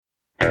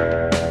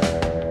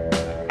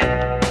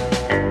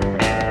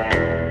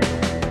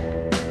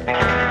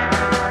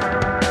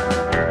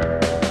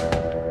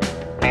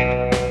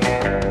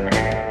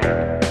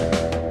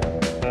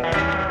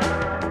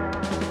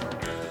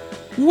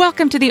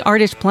Welcome to the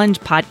Artist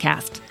Plunge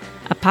podcast,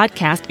 a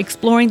podcast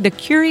exploring the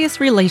curious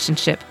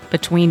relationship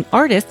between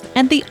artists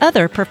and the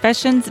other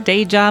professions,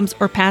 day jobs,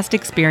 or past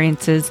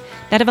experiences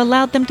that have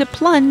allowed them to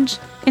plunge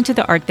into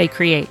the art they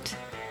create.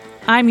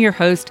 I'm your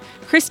host,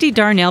 Christy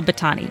Darnell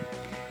Batani.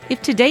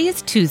 If today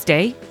is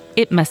Tuesday,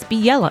 it must be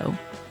yellow.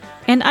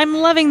 And I'm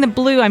loving the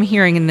blue I'm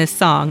hearing in this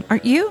song,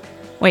 aren't you?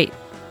 Wait,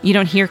 you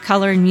don't hear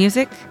color in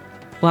music?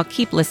 Well,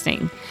 keep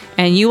listening,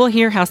 and you will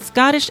hear how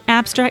Scottish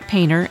abstract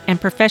painter and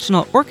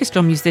professional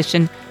orchestral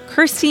musician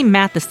Kirsty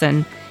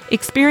Matheson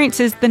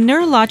experiences the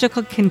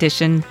neurological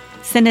condition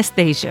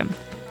synesthesia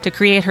to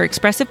create her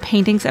expressive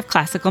paintings of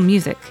classical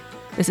music.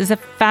 This is a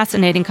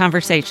fascinating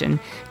conversation,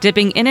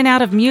 dipping in and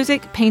out of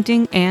music,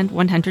 painting, and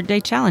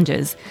 100-day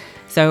challenges.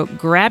 So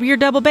grab your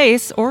double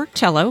bass or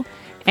cello,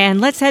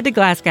 and let's head to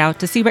Glasgow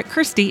to see what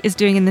Kirsty is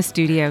doing in the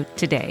studio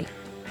today.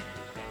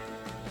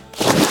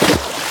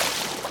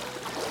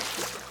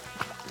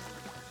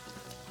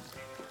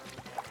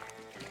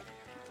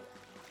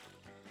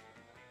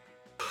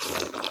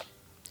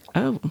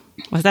 Oh,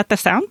 was that the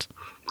sound?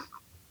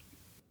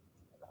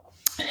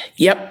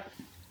 Yep.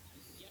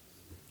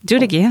 Do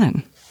it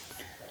again.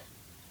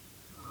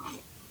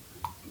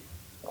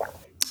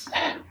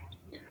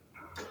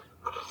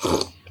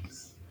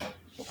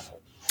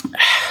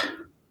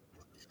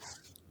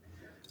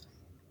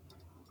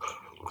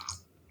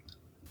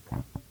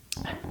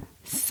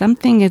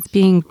 Something is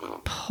being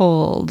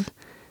pulled.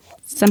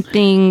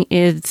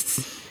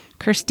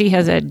 Kirsty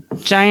has a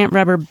giant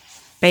rubber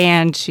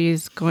band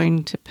she's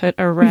going to put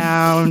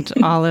around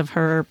all of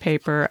her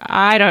paper.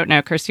 I don't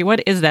know, Kirsty,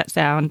 what is that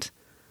sound?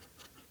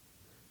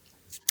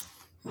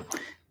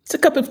 It's a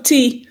cup of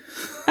tea.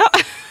 Oh.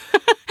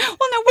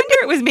 Well, no wonder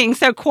it was being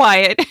so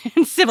quiet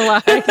and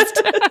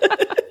civilized.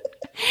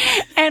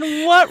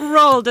 And what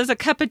role does a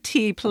cup of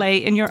tea play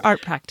in your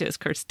art practice,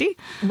 Kirsty?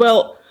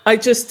 Well, I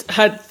just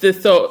had the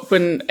thought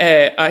when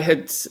I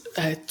had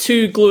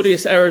 2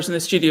 glorious hours in the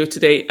studio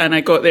today, and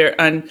I got there,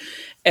 and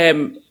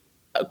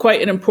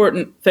quite an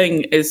important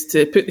thing is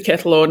to put the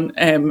kettle on,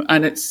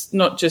 and it's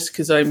not just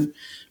because I'm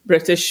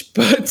British,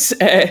 but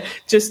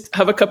just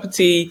have a cup of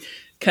tea,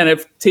 kind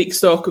of take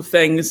stock of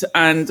things.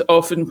 And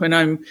often when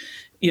I'm,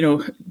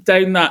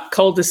 down that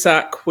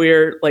cul-de-sac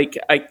where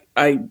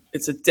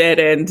it's a dead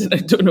end and I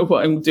don't know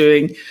what I'm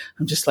doing,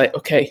 I'm just like,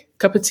 okay,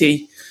 cup of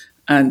tea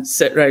and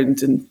sit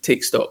around and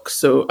take stock.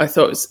 So I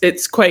thought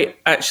it's quite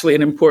actually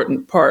an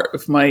important part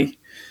of my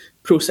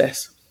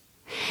process.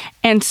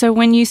 And so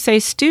when you say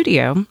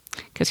studio,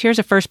 because here's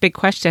a first big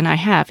question I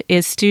have,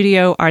 is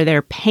studio, are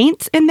there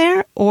paints in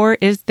there, or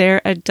is there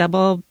a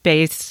double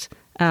bass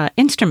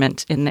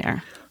instrument in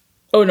there?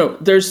 Oh no,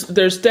 there's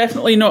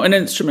definitely not an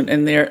instrument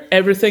in there.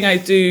 Everything I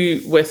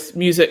do with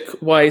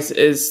music-wise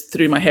is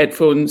through my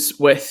headphones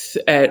with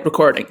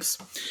recordings.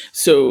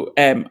 So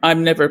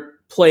I'm never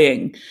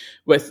playing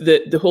with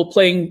the whole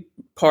playing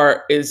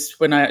part is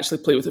when I actually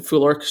play with a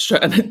full orchestra,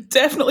 and I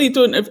definitely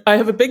don't have, I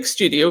have a big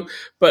studio,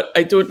 but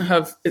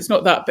it's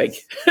not that big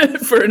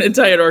for an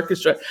entire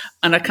orchestra,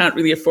 and I can't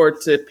really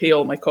afford to pay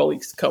all my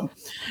colleagues to come.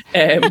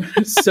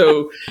 No,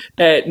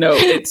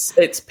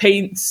 it's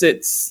paints,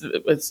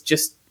 it's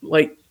just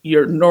like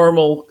your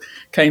normal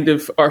kind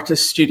of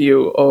artist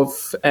studio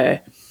of,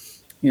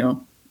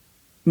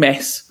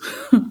 mess.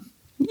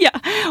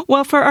 Yeah.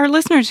 Well, for our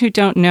listeners who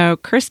don't know,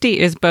 Kirsty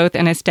is both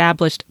an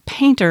established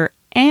painter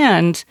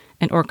and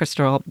an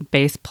orchestral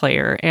bass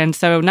player. And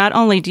so not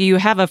only do you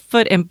have a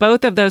foot in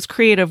both of those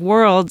creative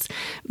worlds,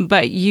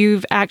 but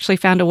you've actually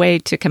found a way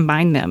to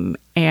combine them.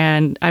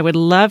 And I would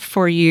love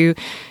for you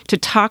to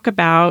talk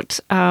about,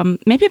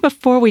 maybe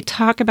before we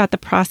talk about the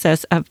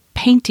process of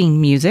painting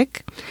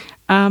music,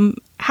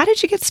 how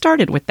did you get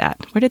started with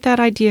that? Where did that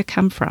idea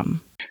come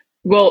from?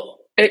 Well,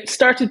 it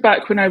started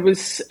back when I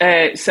was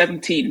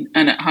 17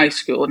 and at high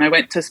school, and I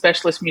went to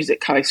specialist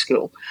music high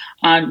school.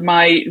 And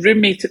my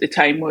roommate at the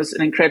time was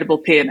an incredible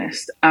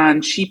pianist,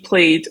 and she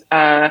played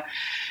a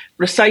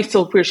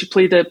recital where she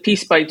played a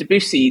piece by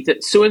Debussy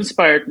that so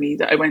inspired me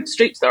that I went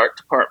straight to the art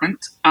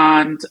department,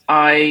 and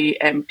I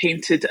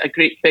painted a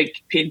great big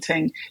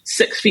painting,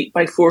 6 feet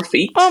by 4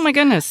 feet. Oh my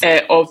goodness!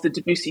 Of the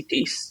Debussy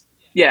piece.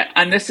 Yeah,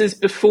 and this is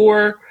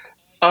before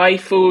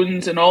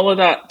iPhones and all of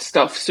that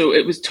stuff. So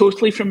it was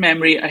totally from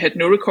memory. I had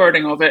no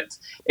recording of it.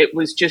 It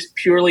was just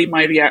purely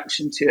my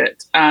reaction to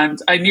it. And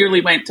I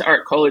nearly went to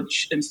art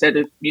college instead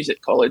of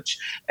music college.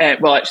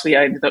 Well, actually,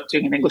 I ended up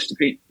doing an English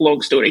degree,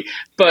 long story.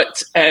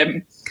 But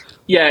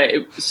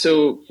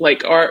so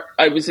like art,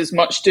 I was as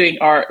much doing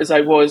art as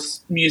I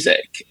was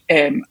music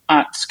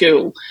at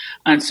school.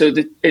 And so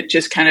it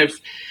just kind of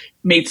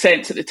made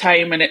sense at the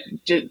time, and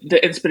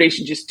the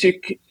inspiration just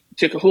took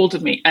a hold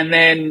of me. And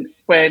then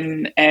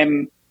when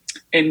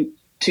in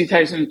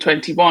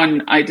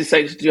 2021 I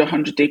decided to do a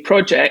 100-day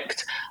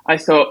project, I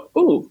thought,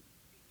 I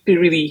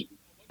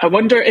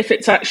wonder if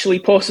it's actually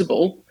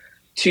possible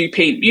to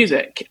paint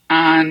music.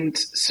 And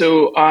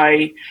so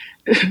I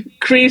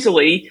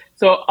crazily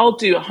thought, I'll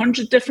do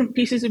 100 different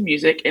pieces of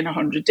music in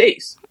 100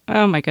 days.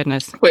 Oh my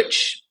goodness.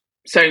 Which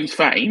sounds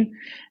fine,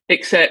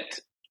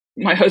 except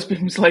my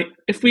husband was like,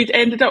 if we'd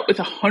ended up with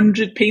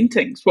 100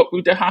 paintings, what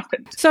would have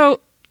happened? So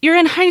you're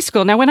in high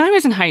school. Now, when I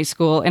was in high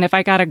school, and if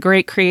I got a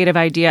great creative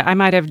idea, I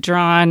might have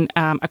drawn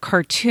a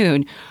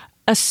cartoon.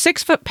 A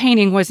 6-foot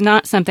painting was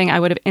not something I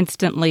would have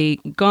instantly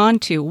gone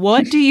to.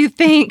 What do you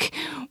think?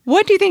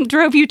 What do you think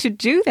drove you to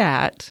do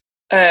that?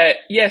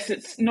 Yes,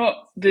 it's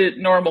not the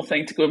normal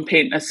thing to go and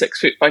paint a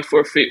 6-foot by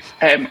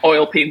 4-foot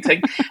oil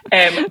painting.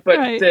 But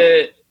Right.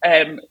 the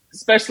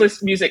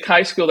specialist music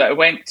high school that I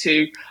went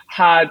to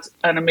had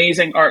an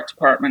amazing art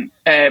department.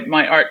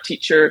 My art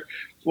teacher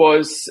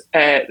was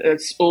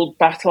this old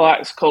battle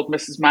axe called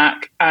Mrs.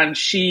 Mack, and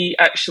she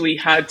actually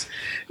had,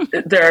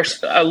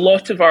 there's a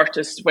lot of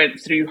artists went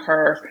through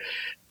her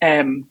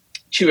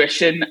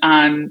tuition,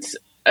 and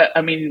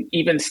I mean,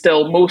 even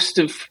still, most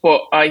of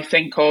what I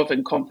think of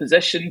in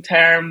composition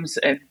terms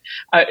and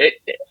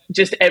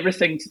just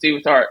everything to do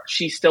with art,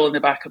 she's still in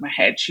the back of my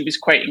head. She was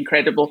quite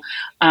incredible.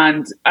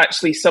 And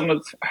actually, some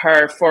of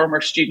her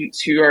former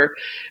students who are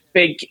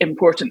big,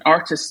 important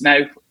artists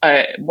now,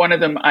 one of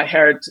them, I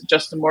heard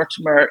Justin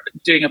Mortimer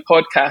doing a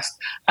podcast,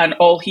 and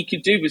all he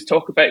could do was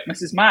talk about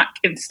Mrs. Mack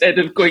instead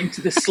of going to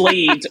the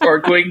Slade or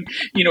going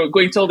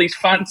to all these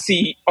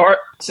fancy art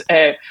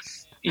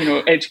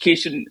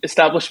education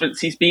establishments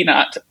he's been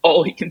at.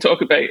 All he can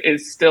talk about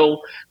is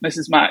still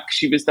Mrs. Mack.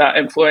 She was that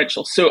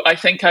influential. So I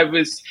think I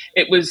raised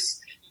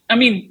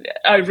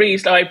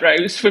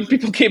eyebrows when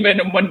people came in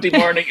on Monday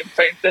morning and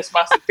found this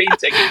massive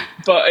painting,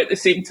 but at the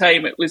same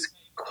time, it was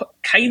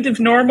kind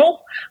of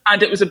normal,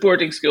 and it was a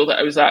boarding school that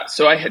I was at,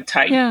 so I had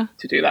time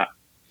to do that.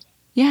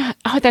 Yeah.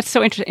 Oh, that's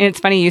so interesting.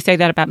 It's funny you say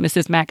that about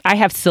Mrs. Mack. I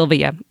have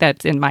Sylvia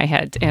that's in my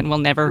head and will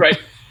never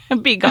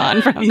be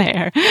gone from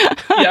there.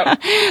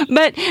 Yep.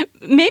 But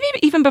maybe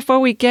even before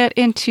we get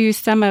into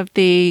some of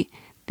the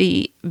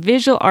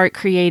visual art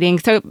creating,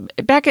 so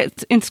back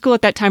in school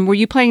at that time, were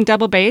you playing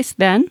double bass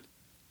then?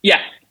 Yeah.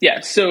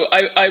 So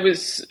I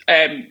was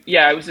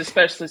a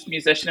specialist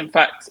musician. In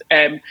fact,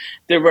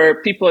 there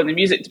were people in the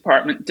music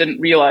department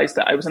didn't realize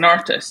that I was an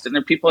artist, and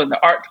there were people in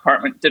the art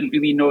department didn't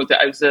really know that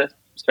I was a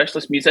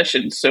specialist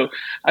musician. So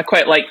I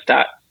quite liked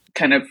that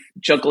kind of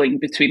juggling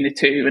between the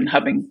two and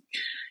having,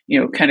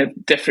 kind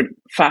of different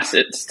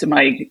facets to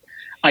my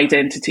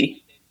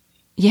identity.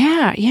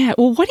 Yeah.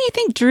 Well, what do you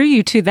think drew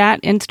you to that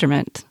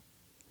instrument?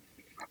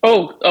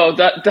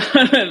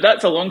 That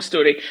that's a long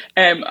story.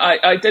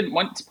 I didn't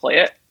want to play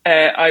it.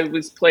 I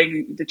was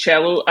playing the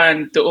cello,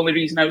 and the only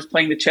reason I was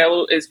playing the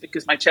cello is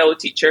because my cello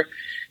teacher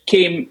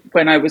came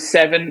when I was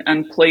 7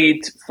 and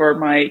played for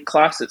my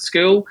class at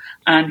school,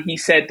 and he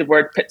said the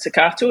word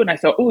pizzicato, and I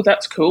thought, oh,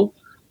 that's cool.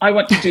 I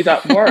want to do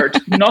that word.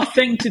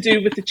 Nothing to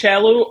do with the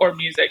cello or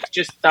music,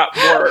 just that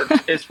word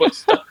is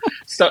what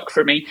stuck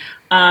for me.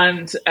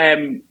 And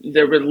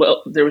there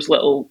was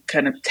little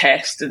kind of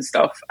tests and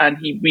stuff, and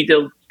he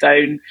wheedled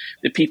down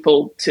the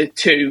people to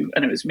 2,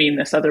 and it was me and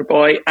this other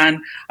boy. And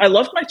I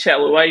loved my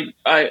cello.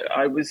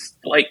 I was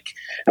like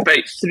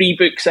about 3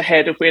 books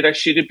ahead of where I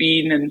should have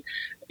been, and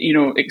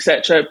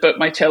etc. But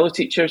my cello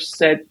teacher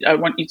said, I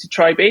want you to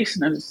try bass.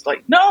 And I was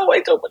like, no,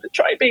 I don't want to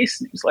try bass.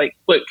 And he was like,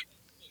 look,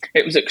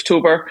 it was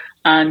October,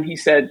 and he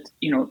said,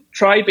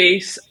 try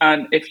bass,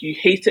 and if you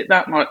hate it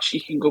that much,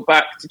 you can go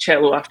back to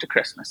cello after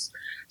Christmas.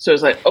 So I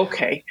was like,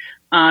 okay.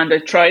 And I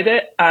tried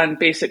it, and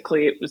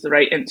basically it was the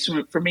right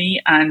instrument for me,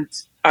 and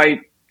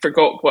I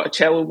forgot what a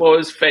cello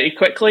was very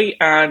quickly,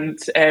 and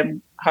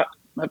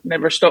I've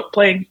never stopped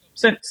playing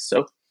since.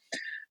 So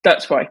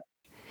that's why.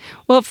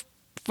 Well,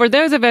 for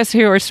those of us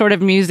who are sort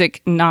of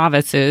music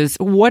novices,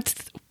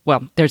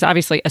 there's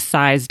obviously a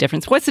size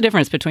difference. What's the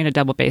difference between a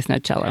double bass and a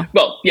cello?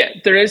 Well, yeah,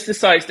 there is the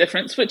size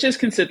difference, which is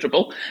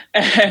considerable.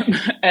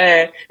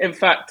 In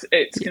fact,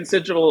 it's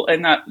considerable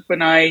in that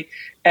when I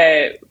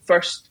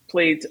first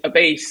played a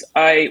bass,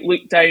 I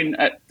looked down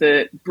at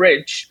the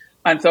bridge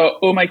and thought,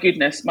 oh my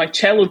goodness, my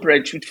cello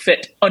bridge would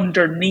fit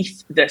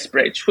underneath this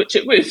bridge, which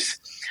it would.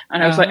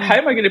 And I was like, how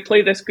am I going to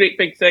play this great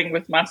big thing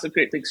with massive,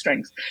 great big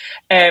strings?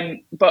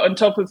 But on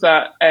top of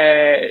that,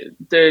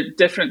 the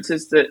difference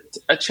is that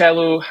a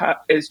cello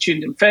is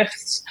tuned in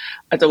fifths,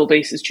 a double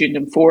bass is tuned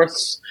in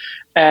fourths.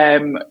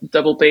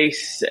 Double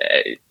bass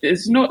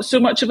is not so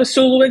much of a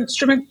solo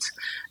instrument,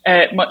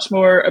 much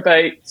more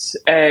about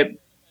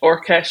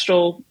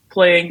orchestral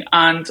playing,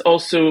 and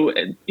also,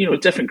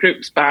 different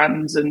groups,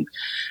 bands and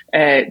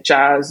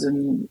jazz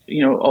and,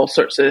 all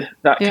sorts of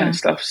that kind of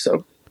stuff.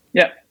 So,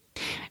 yeah.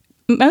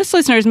 Most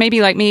listeners may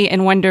be like me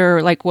and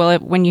wonder,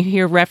 when you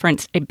hear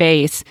reference a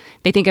bass,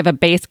 they think of a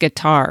bass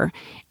guitar.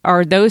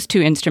 Are those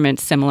two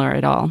instruments similar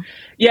at all?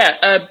 Yeah,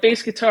 a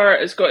bass guitar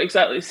has got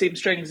exactly the same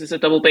strings as a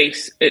double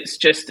bass. It's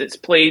just it's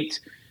played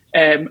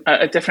at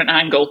a different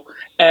angle.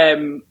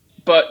 So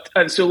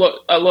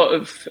a lot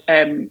of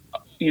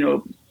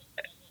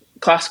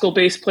classical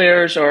bass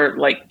players or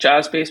like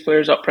jazz bass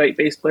players, upright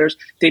bass players,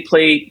 they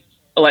play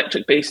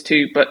electric bass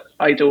too, but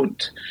I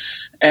don't,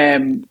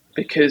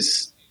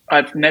 because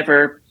I've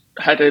never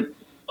had an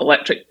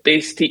electric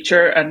bass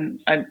teacher,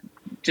 and I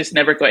just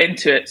never got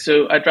into it.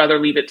 So I'd rather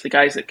leave it to the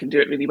guys that can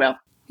do it really well.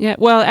 Yeah,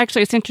 well,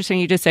 actually, it's interesting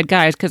you just said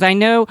guys, because I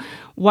know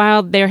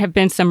while there have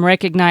been some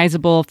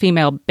recognizable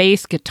female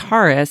bass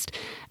guitarists,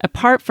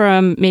 apart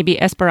from maybe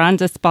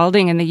Esperanza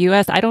Spalding in the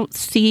U.S., I don't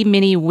see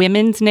many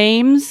women's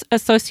names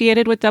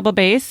associated with double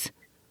bass.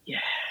 Yeah.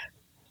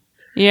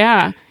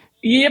 Yeah.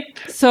 Yep.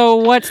 So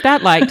what's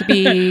that like to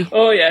be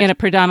in a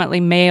predominantly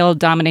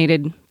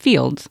male-dominated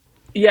field?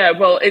 Yeah,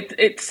 well,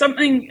 it's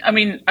something, I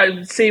mean, I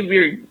would say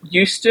we're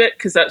used to it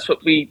because that's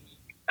what we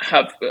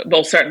have,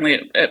 well,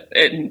 certainly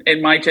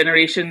in my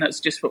generation, that's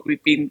just what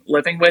we've been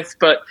living with.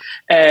 But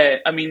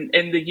I mean,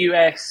 in the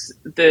US,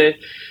 there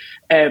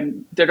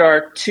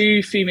are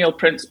 2 female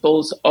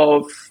principals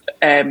of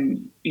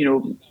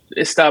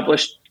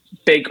established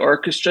big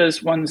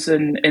orchestras. One's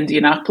in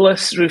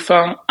Indianapolis,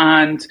 Ruffin,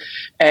 and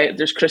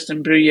there's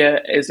Kristen Bruya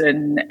is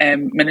in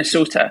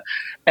Minnesota.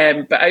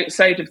 But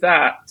outside of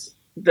that,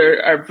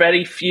 there are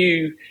very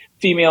few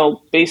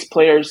female bass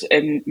players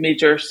in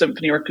major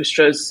symphony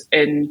orchestras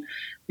in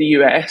the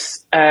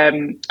US,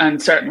 and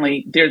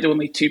certainly they're the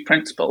only 2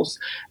 principals.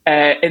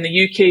 In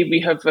the UK, we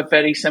have a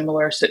very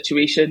similar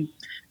situation,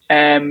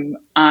 and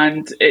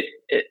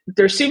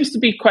there seems to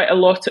be quite a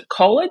lot at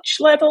college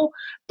level,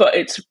 but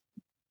it's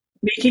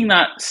making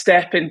that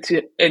step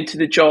into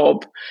the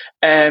job,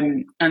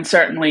 and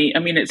certainly, I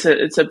mean, it's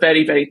a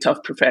very, very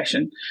tough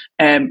profession.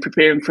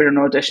 Preparing for an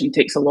audition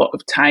takes a lot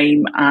of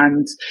time,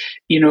 and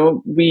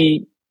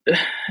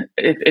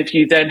if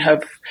you then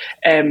have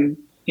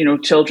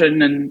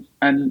children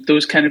and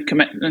those kind of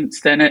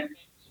commitments, then it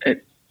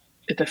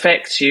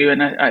affects you.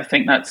 And I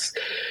think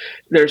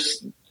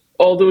there's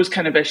all those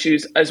kind of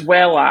issues, as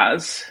well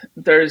as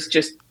there's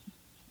just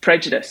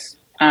prejudice.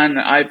 And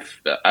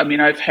I've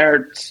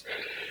heard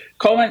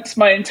comments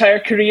my entire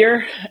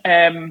career.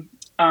 I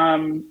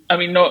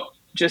mean, not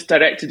just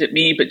directed at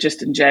me, but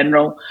just in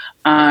general.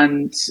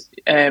 And,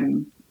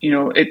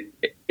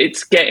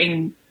 it's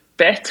getting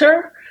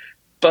better,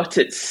 but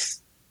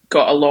it's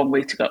got a long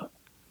way to go.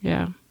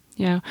 Yeah.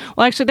 Yeah.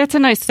 Well, actually, that's a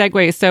nice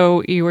segue.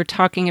 So you were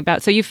talking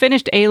about, so you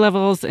finished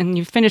A-levels and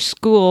you finished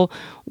school.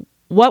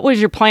 What was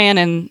your plan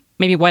and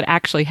maybe what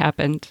actually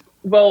happened?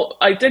 Well,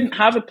 I didn't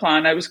have a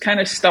plan. I was kind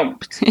of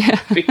stumped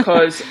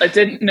because I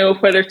didn't know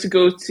whether to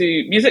go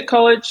to music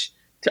college,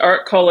 to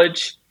art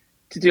college,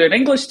 to do an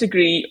English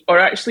degree, or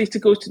actually to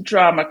go to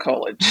drama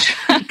college.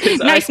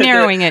 Nice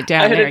narrowing it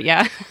down there,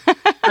 yeah.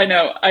 I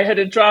know. I had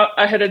a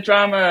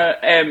drama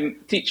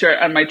teacher,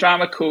 and my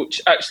drama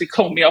coach actually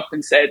called me up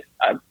and said,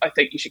 I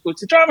think you should go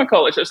to drama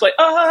college. I was like,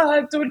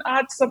 don't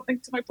add something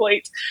to my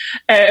plate.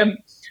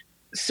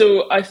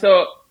 So I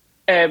thought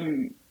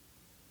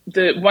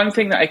the one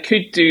thing that I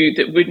could do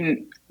that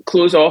wouldn't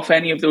close off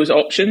any of those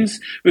options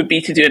would be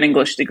to do an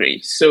English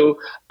degree. So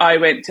I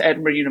went to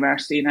Edinburgh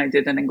University and I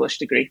did an English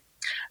degree.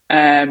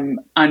 And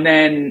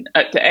then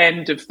at the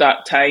end of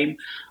that time,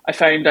 I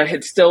found I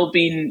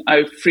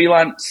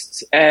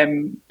freelanced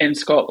in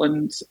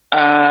Scotland,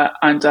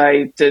 and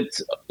I did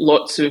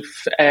lots of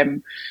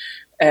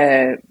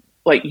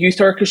like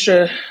youth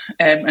orchestra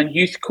and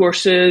youth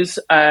courses.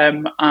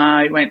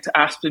 I went to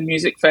Aspen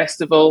Music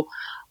Festival,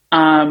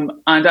 and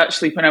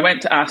actually when I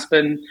went to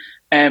Aspen,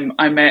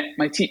 I met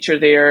my teacher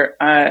there,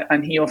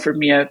 and he offered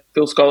me a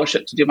full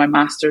scholarship to do my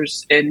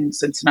master's in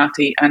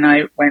Cincinnati, and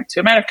I went to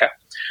America.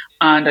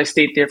 And I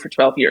stayed there for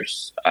 12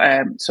 years.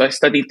 So I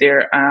studied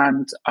there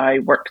and I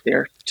worked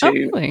there too. Oh,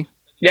 really?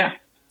 Yeah.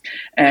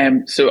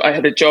 So I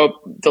had a job.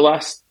 The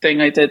last thing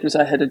I did was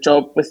I had a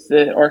job with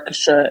the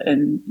orchestra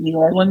in New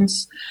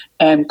Orleans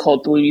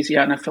called the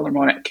Louisiana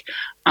Philharmonic.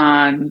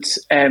 And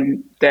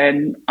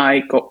then I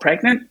got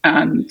pregnant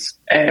and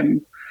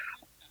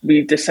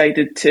we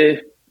decided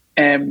to,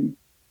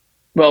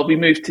 we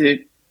moved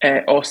to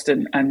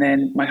Austin, and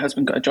then my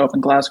husband got a job in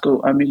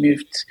Glasgow and we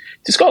moved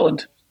to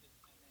Scotland.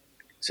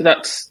 So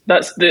that's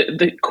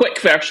the quick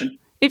version.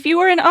 If you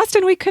were in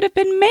Austin, we could have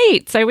been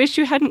mates. I wish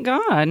you hadn't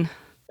gone.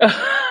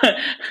 I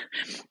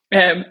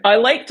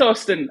liked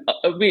Austin.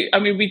 We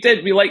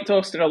liked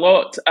Austin a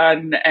lot.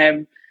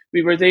 And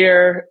we were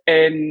there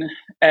in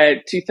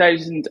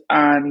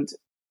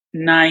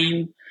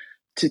 2009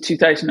 to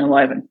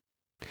 2011.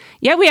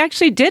 Yeah, we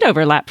actually did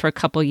overlap for a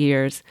couple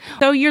years.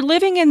 So you're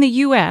living in the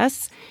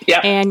U.S.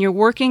 and you're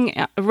working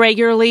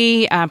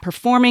regularly,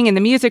 performing in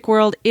the music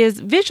world. Is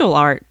visual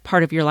art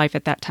part of your life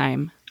at that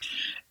time?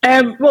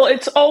 Well,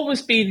 it's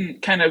always been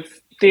kind of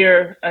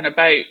there and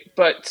about,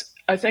 but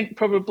I think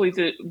probably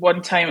the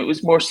one time it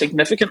was more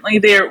significantly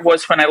there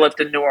was when I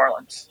lived in New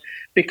Orleans,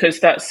 because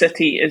that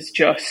city is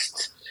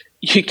just,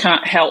 you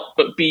can't help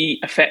but be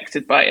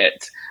affected by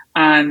it.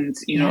 And,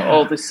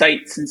 all the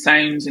sights and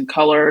sounds and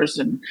colours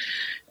and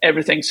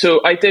everything. So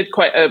I did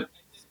quite a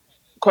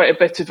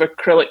bit of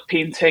acrylic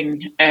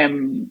painting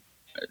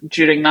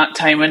during that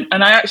time.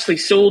 And I actually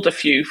sold a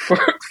few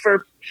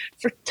for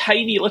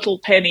tiny little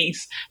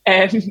pennies,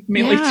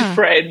 mainly to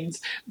friends.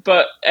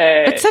 But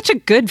it's such a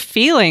good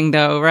feeling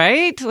though,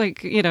 right?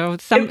 Like,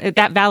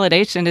 that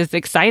validation is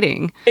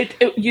exciting.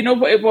 You know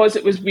what it was?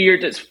 It was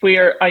weird. It's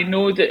where I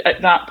know that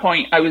at that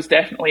point I was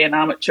definitely an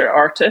amateur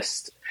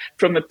artist.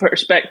 from the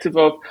perspective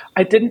of,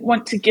 I didn't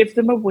want to give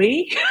them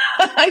away.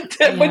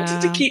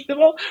 Wanted to keep them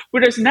all.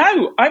 Whereas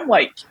now I'm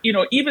like,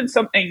 even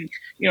something,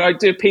 I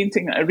do a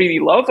painting that I really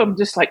love. I'm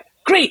just like,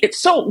 great, it's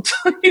sold.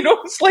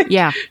 It's like,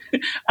 and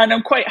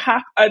I'm quite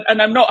happy,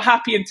 and I'm not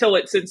happy until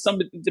it's in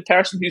the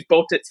person who's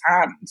bought its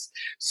hands.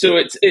 So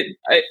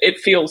it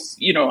feels,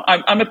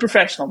 I'm a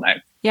professional now.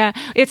 Yeah,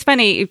 it's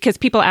funny because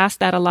people ask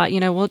that a lot.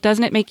 Well,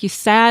 doesn't it make you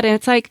sad? And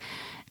it's like,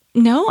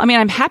 no. I mean,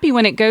 I'm happy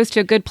when it goes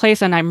to a good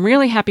place, and I'm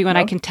really happy when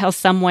I can tell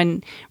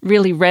someone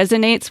really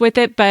resonates with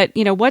it. But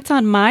what's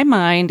on my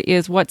mind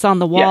is what's on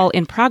the wall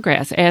in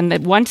progress, and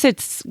that once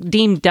it's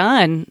deemed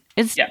done,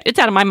 it's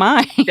out of my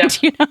mind.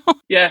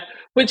 Yeah,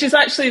 which is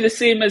actually the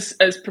same as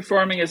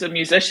performing as a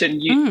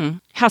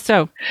musician. How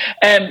so?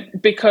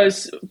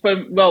 Because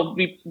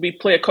we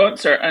play a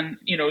concert, and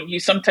you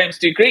sometimes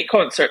do great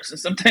concerts, and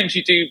sometimes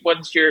you do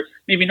ones you're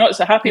maybe not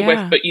so happy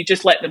with, but you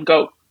just let them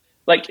go.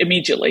 Like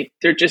immediately,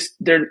 they're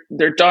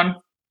done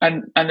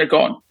and they're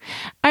gone.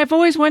 I've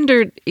always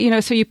wondered,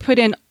 so you put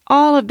in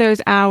all of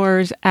those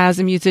hours as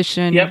a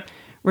musician,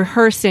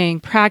 rehearsing,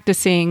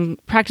 practicing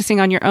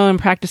on your own,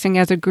 practicing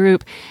as a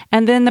group,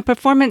 and then the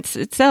performance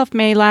itself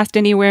may last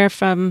anywhere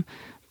from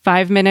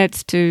 5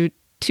 minutes to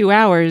 2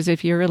 hours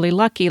if you're really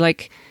lucky.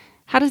 Like,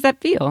 how does that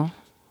feel?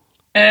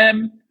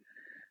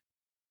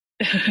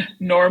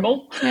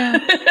 Normal. Yeah.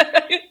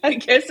 I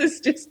guess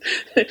it's just,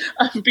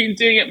 I've been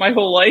doing it my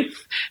whole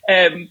life.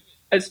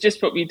 It's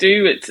just what we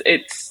do.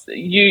 It's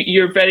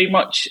you're very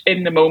much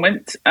in the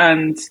moment,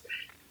 and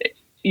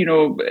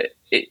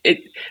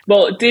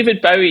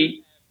David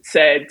Bowie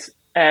said,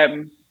 I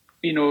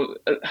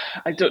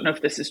don't know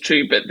if this is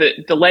true, but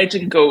the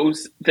legend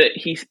goes that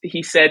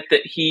he said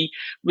that he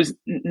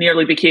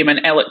nearly became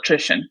an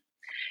electrician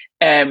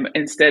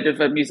instead of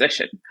a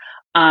musician.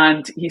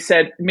 And he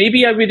said,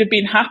 maybe I would have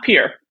been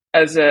happier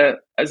as an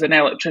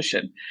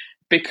electrician,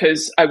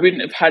 because I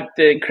wouldn't have had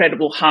the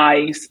incredible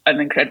highs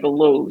and incredible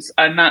lows.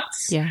 And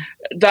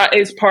that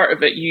is part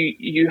of it.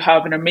 You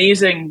have an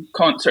amazing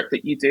concert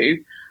that you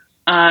do,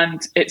 and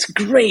it's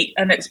great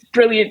and it's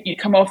brilliant. You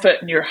come off it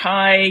and you're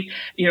high,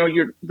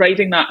 you're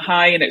riding that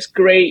high and it's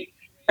great.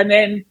 And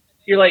then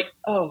you're like,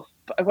 oh,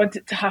 but I want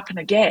it to happen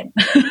again.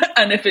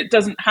 And if it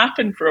doesn't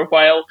happen for a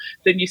while,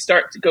 then you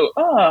start to go,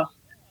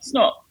 it's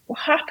not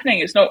happening,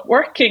 it's not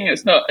working,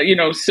 it's not,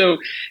 so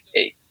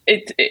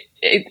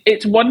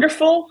it's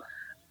wonderful,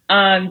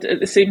 and at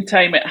the same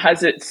time it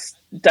has its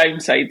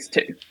downsides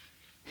too.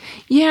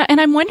 Yeah, and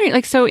I'm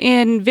wondering, so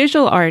in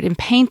visual art and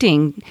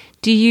painting,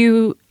 do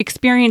you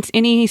experience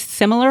any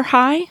similar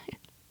high?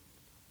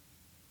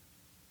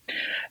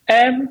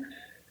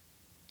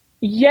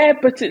 Yeah,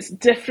 but it's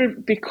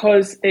different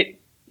because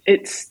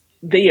it's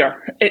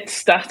there, it's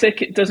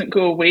static, it doesn't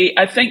go away.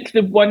 I think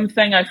the one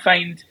thing I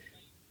find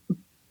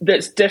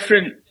that's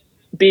different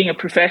being a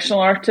professional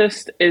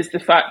artist is the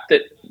fact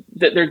that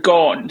they're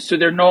gone. So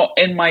they're not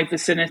in my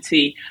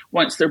vicinity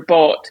once they're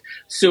bought.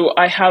 So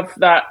I have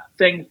that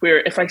thing where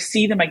if I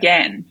see them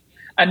again,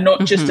 and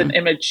not just an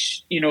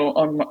image,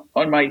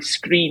 on my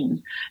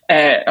screen,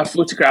 a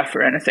photograph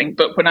or anything,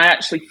 but when I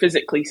actually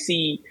physically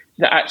see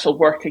the actual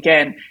work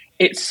again,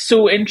 it's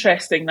so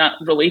interesting that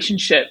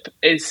relationship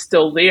is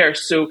still there.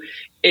 So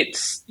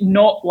it's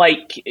not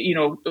like,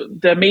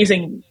 the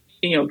amazing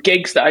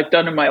gigs that I've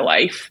done in my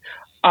life,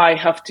 I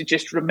have to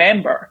just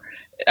remember.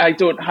 I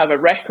don't have a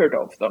record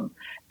of them.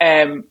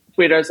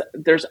 Whereas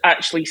there's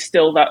actually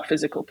still that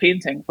physical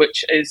painting,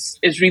 which is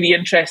really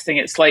interesting.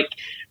 It's like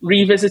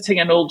revisiting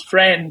an old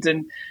friend,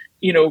 and,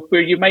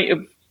 where you might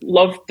have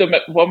loved them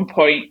at one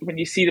point, when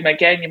you see them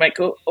again, you might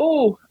go,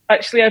 oh,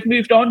 actually, I've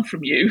moved on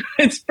from you.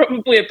 It's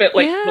probably a bit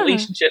like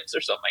relationships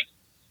or something.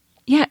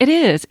 Yeah, it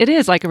is. It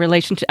is like a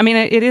relationship. I mean,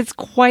 it is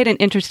quite an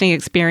interesting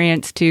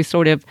experience to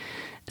sort of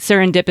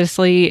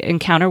serendipitously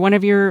encounter one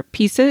of your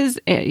pieces,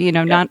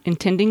 not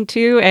intending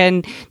to.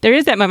 And there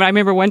is that moment. I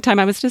remember one time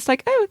I was just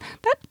like, oh,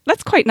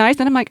 that's quite nice.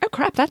 And I'm like, oh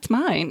crap, that's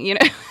mine,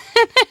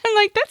 I'm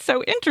like, that's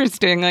so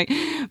interesting.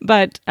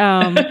 Well,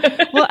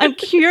 I'm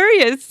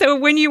curious. So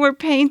when you were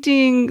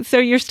painting, so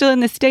you're still in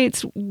the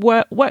States,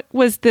 what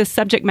was the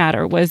subject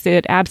matter? Was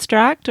it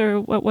abstract, or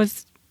what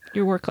was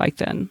your work like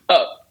then?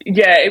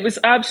 Yeah, it was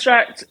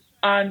abstract.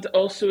 And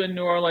also in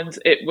New Orleans,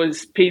 it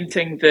was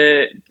painting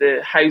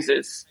the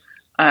houses.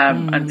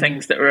 And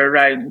things that were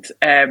around,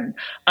 and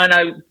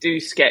I do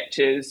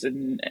sketches,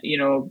 and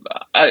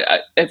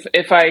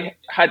if I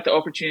had the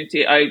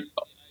opportunity, I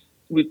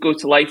would go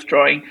to life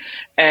drawing.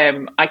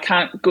 I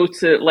can't go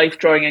to life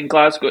drawing in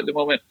Glasgow at the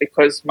moment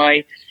because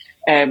my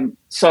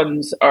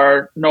sons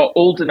are not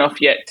old enough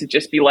yet to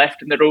just be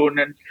left on their own,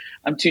 and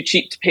I'm too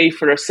cheap to pay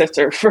for a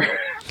sitter for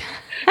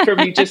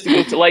me just to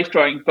go to life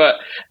drawing. But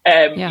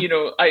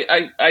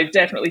I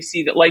definitely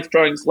see that life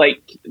drawing's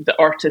like the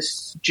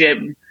artist's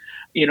gym.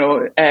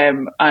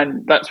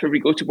 And that's where we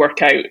go to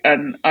work out.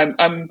 And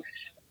I'm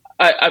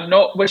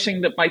not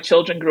wishing that my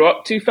children grow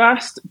up too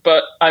fast,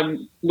 but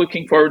I'm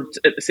looking forward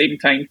at the same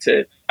time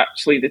to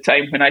actually the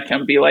time when I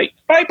can be like,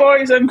 bye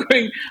boys, I'm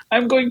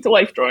going to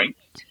life drawing.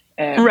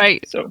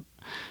 Right. So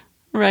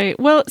Right.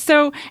 Well,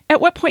 so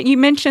at what point, you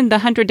mentioned the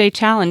 100-day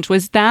challenge.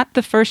 Was that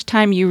the first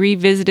time you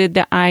revisited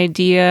the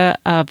idea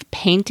of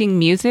painting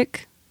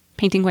music,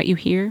 painting what you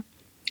hear?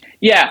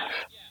 Yeah,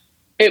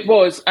 it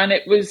was. And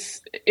it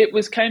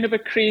was kind of a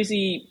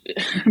crazy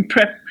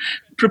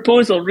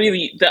proposal,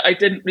 really, that I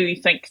didn't really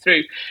think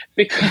through,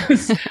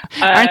 because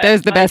Aren't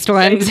those the best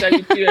ones? I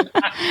would do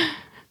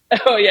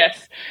oh,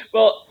 yes.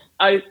 Well,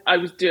 I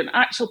was doing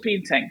actual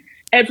painting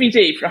every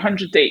day for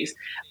 100 days.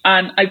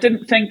 And I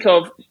didn't think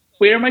of,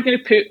 where am I going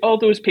to put all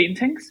those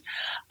paintings?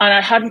 And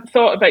I hadn't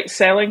thought about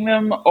selling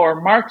them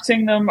or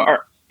marketing them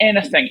or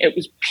anything. It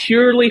was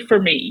purely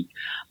for me.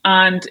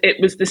 And it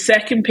was the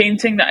second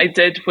painting that I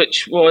did,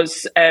 which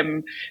was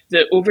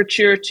the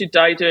Overture to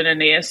Dido and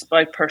Aeneas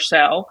by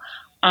Purcell.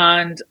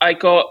 And I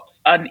got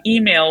an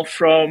email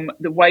from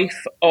the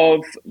wife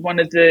of one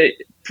of the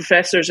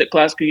professors at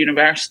Glasgow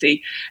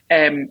University,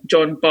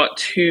 John Butt,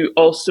 who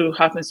also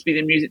happens to be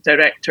the music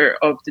director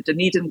of the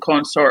Dunedin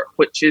Consort,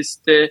 which is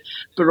the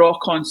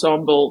Baroque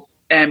ensemble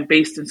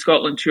based in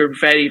Scotland, who are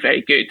very,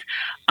 very good.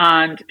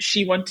 And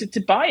she wanted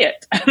to buy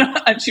it.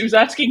 And she was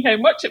asking how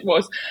much it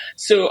was.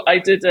 So I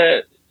did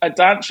a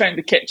dance around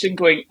the kitchen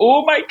going,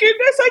 oh my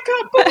goodness, I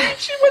can't believe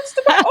she wants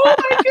to buy, oh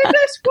my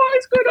goodness, what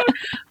is going on?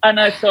 And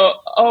I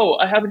thought, oh,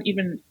 I haven't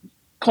even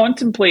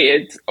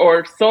contemplated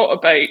or thought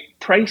about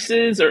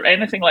prices or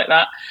anything like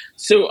that.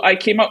 So I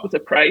came up with a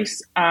price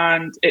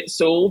and it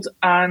sold,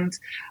 and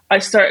I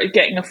started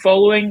getting a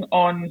following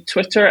on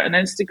Twitter and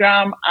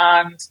Instagram,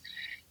 and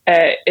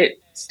it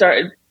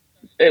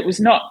was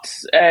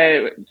nuts.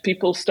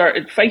 People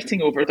started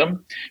fighting over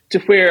them, to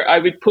where I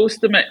would post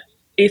them at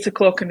 8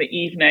 o'clock in the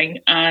evening,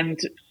 and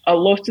a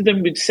lot of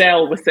them would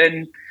sell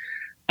within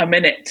a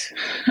minute.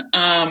 That's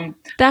and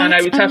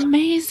I would have,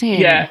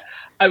 amazing. Yeah,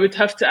 I would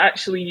have to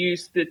actually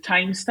use the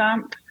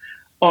timestamp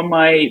on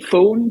my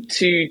phone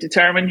to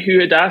determine who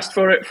had asked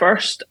for it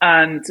first,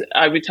 and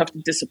I would have to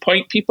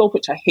disappoint people,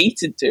 which I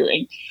hated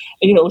doing.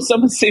 You know,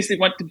 someone says they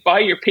want to buy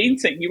your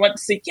painting, you want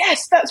to say,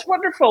 yes, that's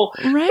wonderful.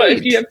 Right. But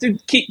if you have to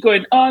keep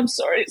going, oh, I'm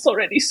sorry, it's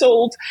already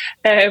sold,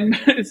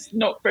 it's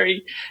not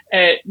very,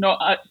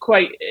 not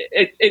quite.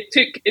 It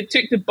took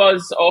the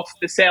buzz off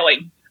the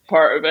selling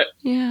part of it.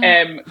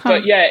 Yeah.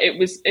 But yeah, it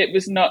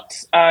was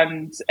nuts.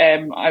 And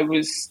I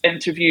was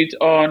interviewed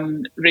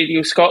on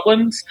Radio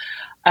Scotland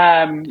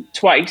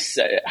twice,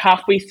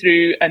 halfway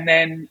through and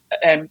then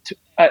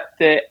at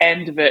the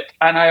end of it.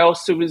 And I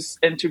also was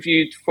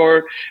interviewed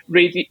for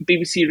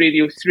BBC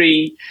Radio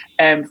 3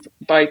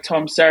 by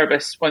Tom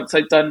Service once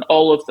I'd done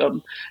all of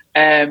them.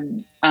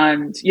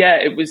 And yeah,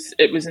 it was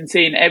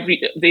insane.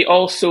 They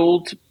all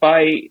sold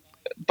by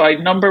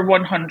number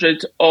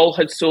 100, all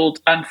had sold.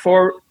 And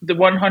for the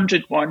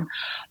 100 one,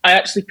 I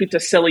actually put a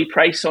silly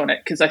price on it,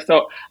 because I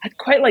thought I'd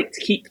quite like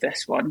to keep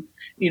this one.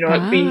 You know,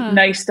 it'd be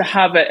nice to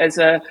have it as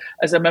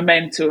a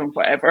memento and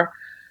whatever.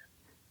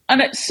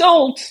 And it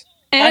sold.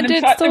 And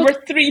in fact, there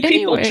were 3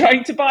 people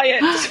trying to buy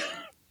it.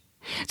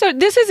 So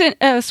this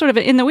isn't sort of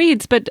in the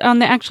weeds, but on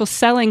the actual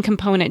selling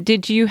component,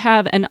 did you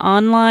have an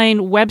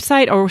online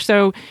website, or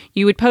so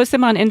you would post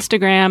them on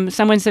Instagram?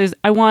 Someone says,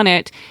 I want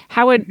it.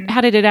 How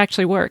did it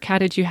actually work? How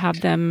did you have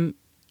them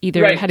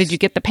either? Right. How did you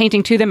get the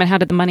painting to them, and how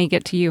did the money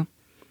get to you?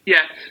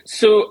 Yeah,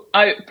 so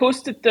I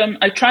posted them.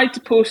 I tried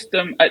to post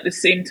them at the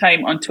same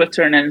time on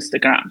Twitter and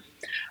Instagram,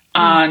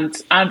 and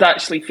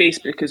actually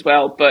Facebook as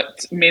well,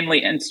 but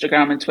mainly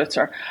Instagram and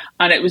Twitter.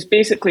 And it was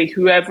basically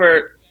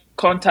whoever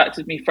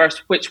contacted me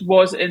first, which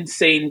was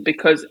insane,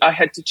 because I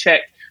had to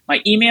check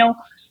my email,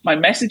 my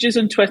messages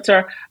on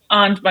Twitter,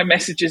 and my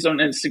messages on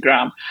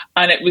Instagram.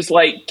 And it was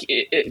like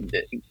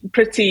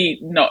pretty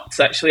nuts,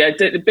 actually.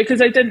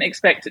 Because I didn't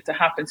expect it to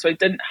happen, so I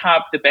didn't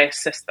have the best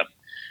system.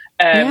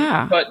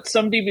 But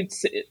somebody would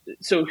say,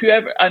 so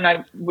whoever, and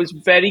I was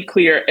very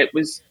clear, it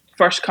was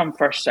first come,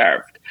 first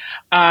served.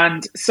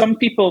 And some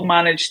people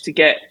managed to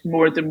get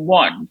more than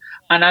one.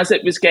 And as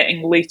it was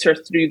getting later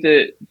through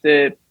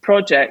the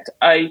project,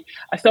 I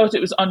thought it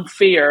was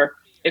unfair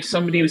if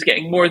somebody was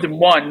getting more than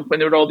one when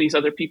there were all these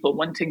other people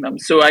wanting them.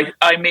 So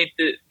I made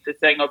the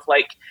thing of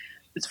like,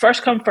 it's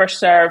first come, first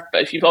served,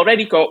 but if you've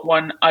already got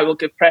one, I will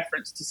give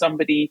preference to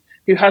somebody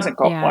who hasn't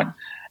got one.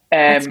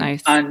 That's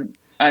nice. And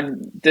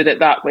did it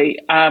that way.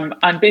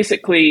 And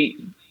basically,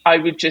 I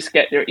would just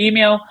get their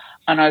email,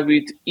 and I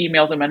would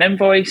email them an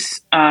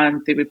invoice,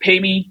 and they would pay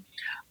me.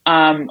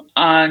 And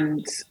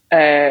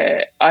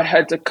I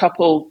had a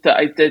couple that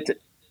I did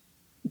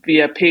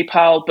via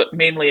PayPal, but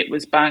mainly it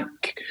was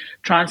bank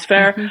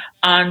transfer. Mm-hmm.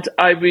 And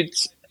I would,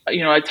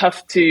 I'd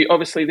have to,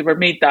 obviously they were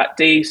made that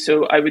day,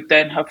 so I would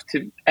then have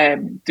to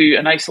do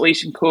an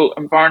isolation coat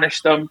and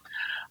varnish them.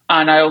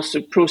 And I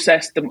also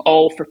processed them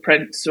all for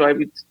print, so I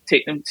would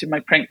take them to my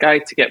print guy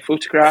to get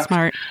photographed.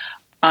 Smart.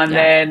 And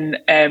then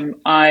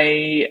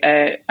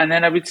I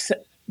would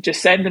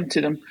just send them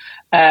to them,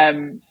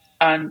 and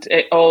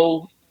it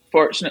all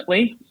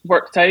fortunately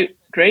worked out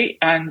great,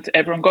 and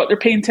everyone got their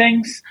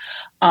paintings.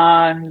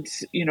 And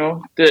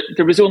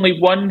there was only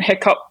one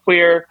hiccup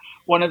where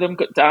one of them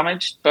got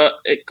damaged, but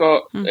it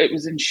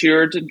was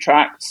insured and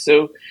tracked.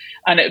 So,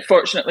 and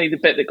fortunately, the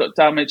bit that got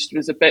damaged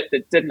was a bit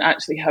that didn't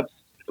actually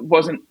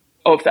wasn't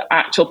of the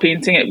actual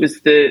painting. It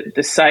was the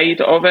side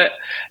of it,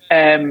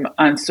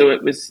 and so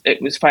it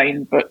was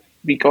fine. But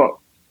we got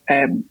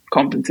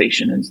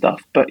compensation and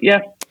stuff. But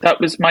yeah,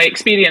 that was my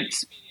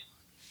experience.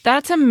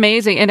 That's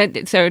amazing.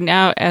 And so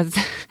now, as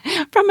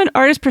from an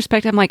artist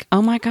perspective, I'm like,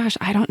 oh my gosh,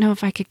 I don't know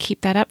if I could keep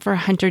that up for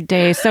 100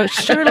 days. So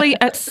surely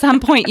at some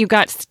point you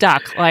got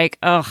stuck. Like,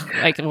 oh,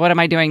 like what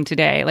am I doing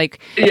today? Like,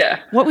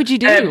 yeah. What would you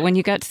do when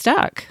you got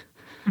stuck?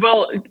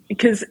 Well,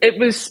 because it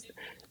was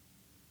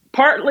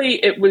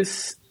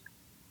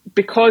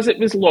because it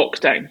was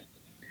lockdown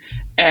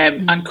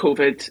and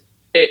COVID.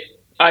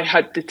 I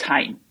had the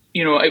time.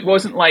 You know, it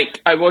wasn't like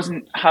I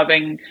wasn't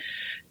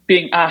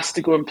being asked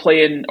to go and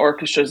play in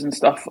orchestras and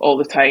stuff all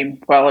the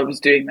time while I was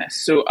doing this.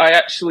 So I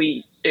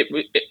actually,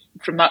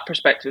 from that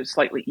perspective, it was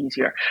slightly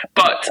easier.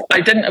 But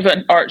I didn't have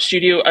an art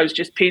studio. I was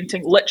just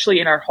painting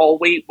literally in our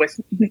hallway with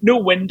no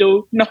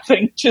window,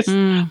 nothing, just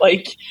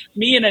like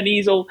me and an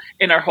easel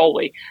in our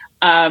hallway.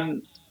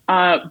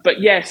 But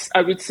yes,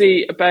 I would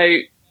say about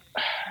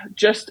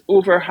just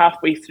over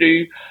halfway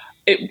through,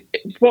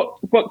 what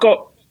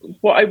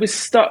I was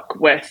stuck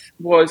with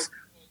was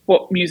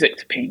what music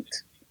to paint.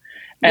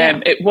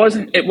 It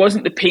wasn't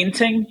the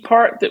painting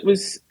part that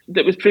was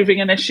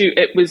proving an issue.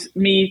 It was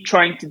me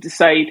trying to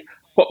decide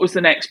what was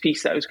the next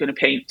piece that I was going to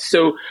paint.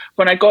 So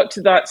when I got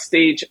to that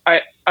stage,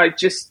 I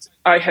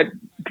had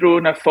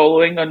grown a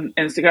following on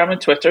Instagram and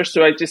Twitter.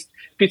 So I just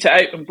put it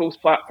out on both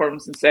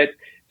platforms and said,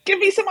 give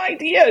me some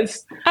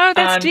ideas. Oh,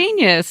 that's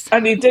genius.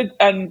 And they did.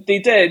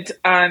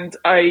 And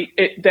I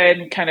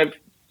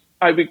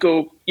would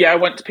go, yeah, I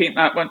want to paint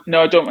that one.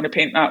 No, I don't want to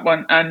paint that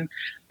one. And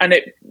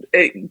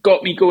it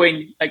got me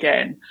going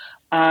again.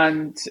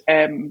 And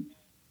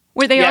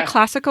were they all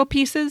classical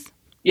pieces?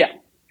 Yeah.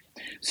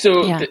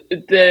 So I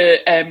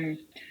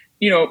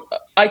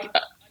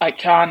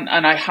can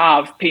and I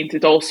have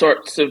painted all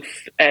sorts of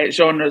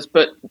genres,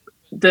 but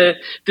the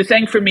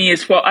thing for me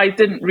is what I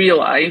didn't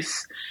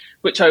realise,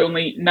 which I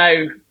only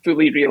now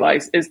fully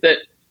realise, is that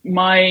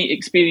my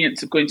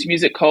experience of going to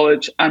music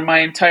college and my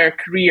entire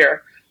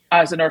career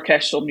as an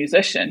orchestral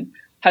musician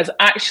has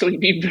actually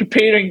been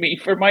preparing me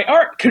for my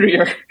art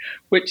career,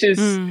 which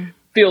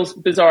feels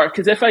bizarre.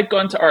 Because if I'd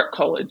gone to art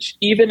college,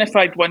 even if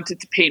I'd wanted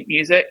to paint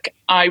music,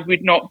 I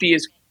would not be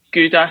as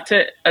good at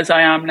it as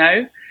I am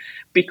now,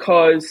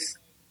 because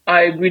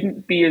I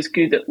wouldn't be as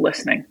good at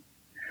listening.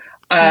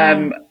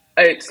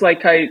 It's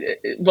like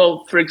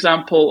for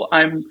example,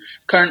 I'm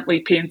currently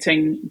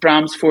painting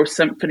Brahms' Fourth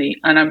Symphony,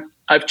 and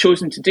I've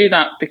chosen to do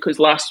that because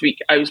last week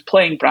I was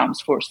playing Brahms'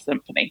 Fourth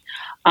Symphony,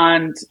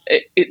 and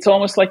it's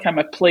almost like I'm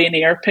a plein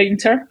air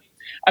painter.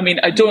 I mean,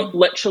 I don't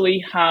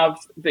literally have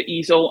the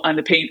easel and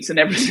the paints and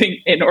everything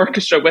in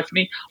orchestra with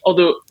me,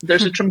 although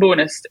there's a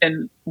trombonist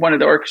in one of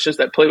the orchestras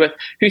that I play with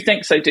who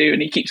thinks I do,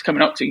 and he keeps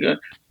coming up to me going,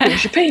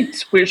 where's your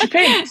paints? Where's your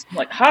paints? I'm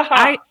like, ha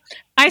ha.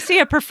 I see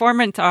a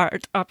performance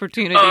art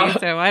opportunity,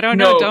 so I don't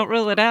know. Don't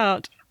rule it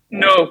out.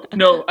 No,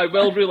 I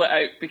will rule it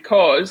out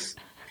because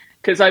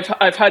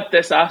I've had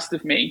this asked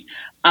of me,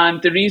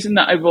 and the reason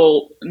that I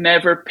will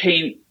never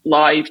paint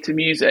live to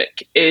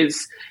music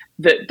is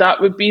that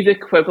would be the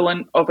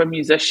equivalent of a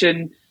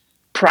musician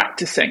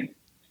practicing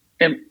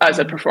as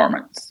a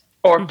performance,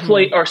 or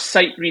or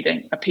sight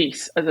reading a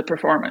piece as a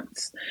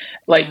performance.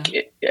 Like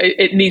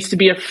it needs to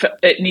be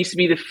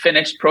the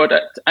finished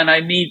product, and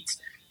I need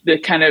the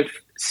kind of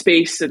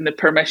space and the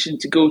permission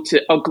to go to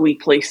ugly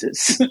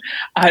places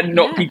and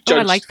not be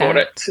judged for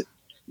it.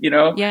 You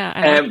know? Yeah,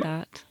 I like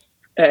that.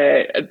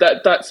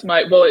 That's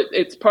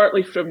it's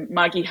partly from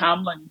Maggie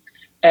Hamlin.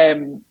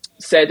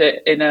 Said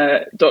it in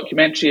a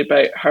documentary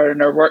about her and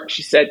her work.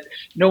 She said,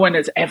 no one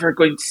is ever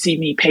going to see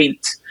me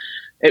paint.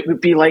 It would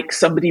be like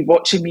somebody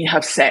watching me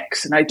have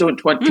sex, and I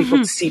don't want people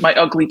to see my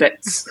ugly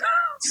bits.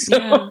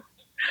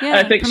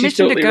 I think she's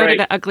totally to go right. to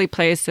the ugly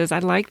places. I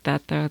like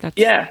that, though.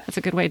 That's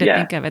a good way to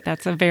think of it.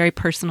 That's a very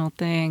personal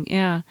thing.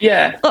 Yeah.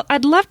 Yeah. Well,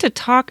 I'd love to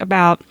talk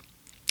about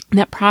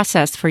that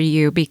process for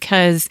you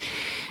because,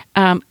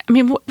 what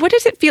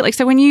does it feel like?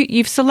 So when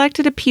you've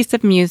selected a piece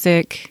of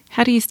music,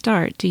 how do you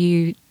start? Do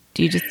you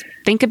just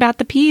think about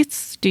the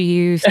piece? Do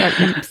you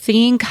start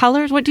seeing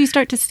colors? What do you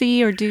start to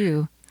see or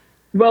do?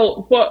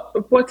 Well,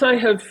 what I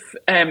have,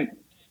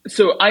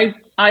 so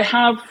I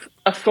have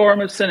a form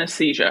of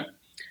synesthesia.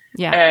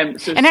 Yeah.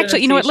 And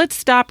actually, you know what? Let's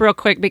stop real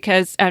quick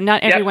because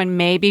not everyone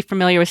may be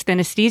familiar with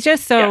synesthesia.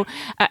 So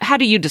how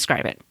do you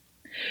describe it?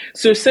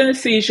 So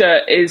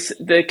synesthesia is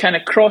the kind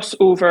of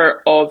crossover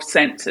of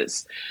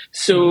senses.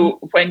 So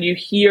when you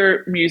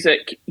hear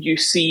music, you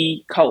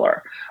see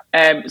color.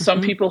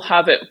 Some people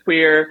have it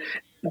where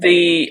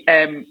they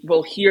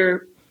will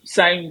hear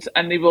sounds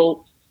and they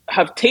will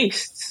have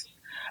tastes,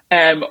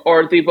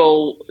 or they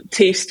will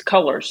taste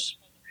colors,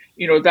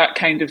 that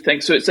kind of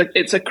thing. So it's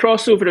a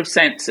crossover of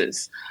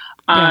senses.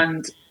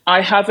 And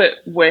I have it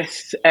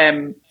with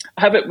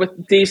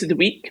days of the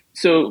week.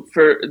 So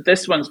for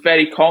this one's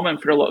very common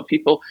for a lot of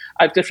people.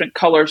 I have different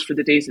colours for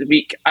the days of the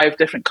week. I have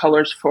different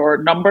colours for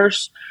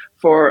numbers,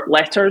 for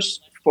letters,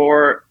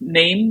 for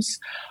names.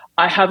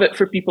 I have it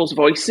for people's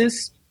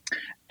voices.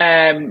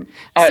 So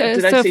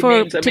for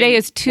names? Today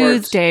is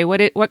Tuesday.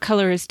 Words. What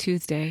color is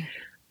Tuesday?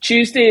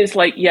 Tuesday is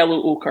like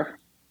yellow ochre.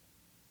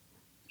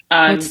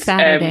 And what's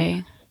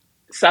Saturday?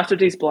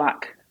 Saturday's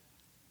black.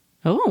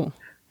 Oh,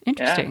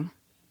 interesting.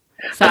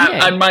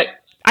 Yeah.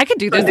 I could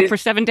do this for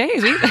 7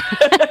 days.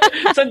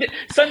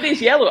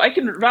 Sunday's yellow. I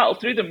can rattle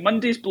through them.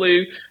 Monday's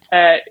blue,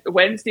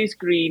 Wednesday's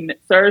green,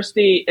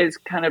 Thursday is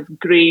kind of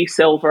grey,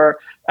 silver,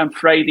 and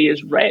Friday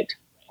is red.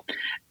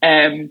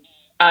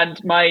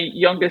 And my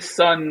youngest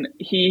son,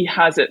 he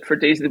has it for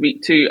days of the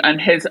week too,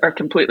 and his are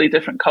completely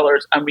different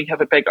colours, and we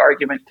have a big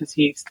argument because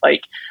he's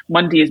like,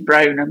 Monday is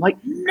brown. I'm like,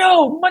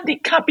 no, Monday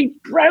can't be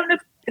brown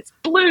if it's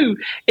blue.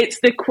 It's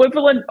the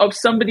equivalent of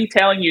somebody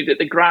telling you that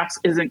the grass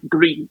isn't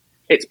green,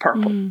 it's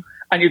purple.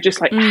 And you're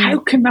just like, how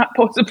can that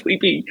possibly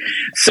be?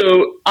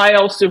 So I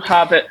also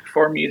have it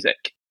for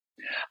music.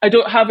 I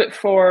don't have it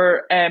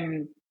for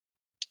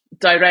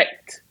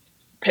direct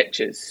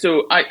pitches.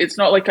 So it's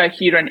not like I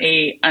hear an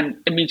A and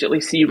immediately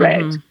see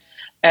red.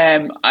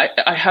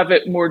 I have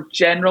it more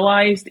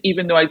generalized,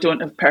 even though I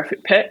don't have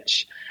perfect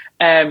pitch,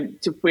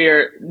 to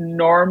where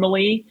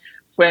normally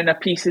when a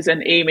piece is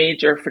in A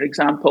major, for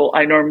example,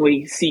 I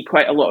normally see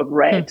quite a lot of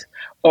red.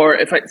 Or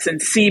if it's in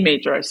C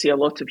major, I see a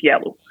lot of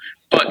yellow.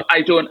 But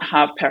I don't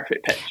have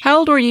perfect pitch. How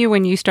old were you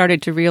when you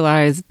started to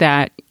realize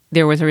that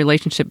there was a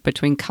relationship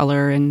between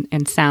color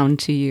and sound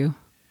to you?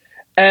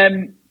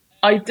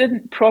 I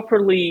didn't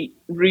properly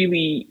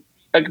really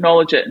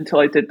acknowledge it until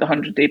I did the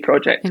 100-Day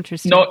Project.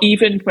 Interesting. Not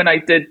even when I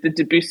did the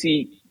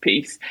Debussy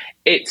piece.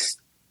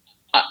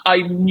 I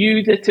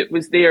knew that it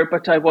was there,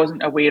 but I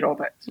wasn't aware of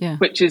it,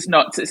 which is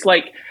nuts. It's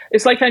like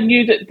I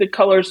knew that the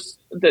colours,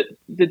 that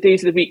the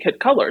days of the week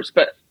had colours,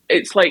 but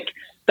it's like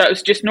that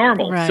was just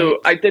normal. Right. So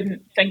I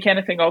didn't think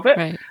anything of it.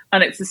 Right.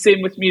 And it's the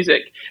same with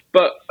music.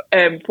 But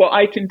what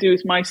I can do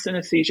with my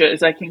synesthesia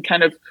is I can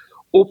kind of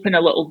open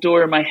a little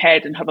door in my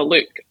head and have a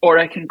look, or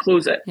I can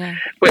close it,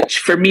 which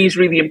for me is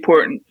really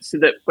important so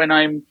that when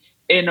I'm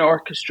in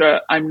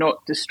orchestra, I'm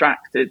not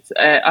distracted.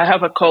 I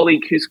have a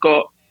colleague who's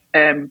got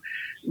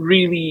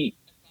really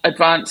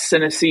advanced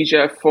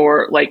synesthesia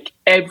for like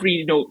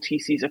every note he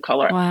sees a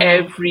colour,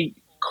 every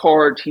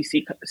chord he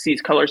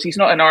sees colours. He's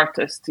not an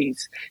artist,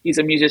 he's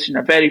a musician,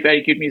 a very,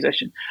 very good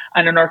musician,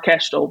 and an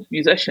orchestral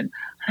musician.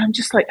 And I'm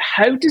just like,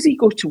 how does he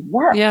go to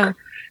work?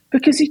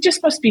 Because he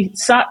just must be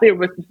sat there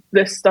with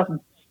this stuff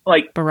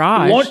like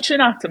barrage launching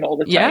at him all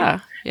the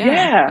time.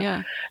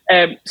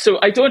 So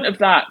I don't have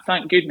that,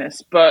 thank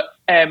goodness. But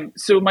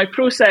so my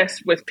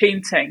process with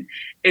painting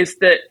is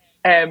that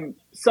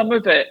some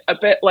of it, a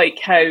bit like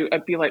how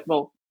I'd be like,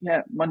 well,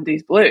 yeah,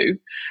 Monday's blue.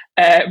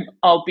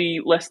 I'll be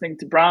listening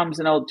to Brahms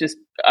and I'll just,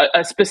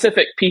 a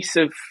specific piece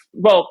of,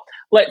 well,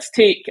 let's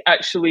take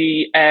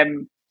actually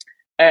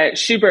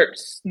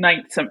Schubert's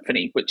Ninth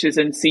Symphony, which is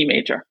in C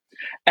major.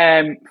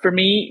 For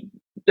me,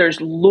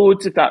 there's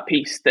loads of that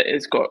piece that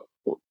has got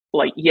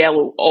like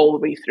yellow all the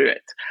way through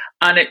it,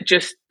 and it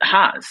just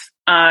has.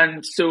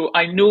 And so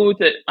I know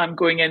that I'm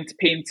going in to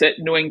paint it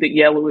knowing that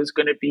yellow is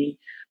going to be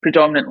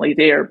predominantly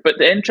there. But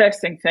the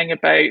interesting thing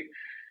about,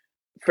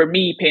 for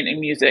me, painting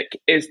music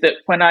is that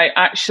when I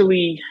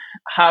actually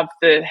have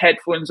the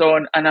headphones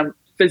on and I'm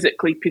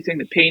physically putting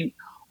the paint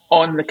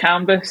on the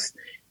canvas,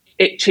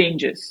 it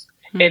changes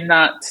in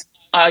that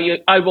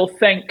I will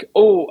think,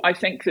 I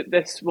think that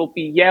this will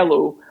be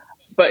yellow,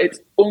 but it's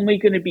only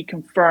going to be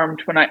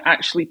confirmed when I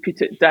actually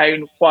put it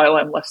down while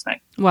I'm listening.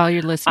 While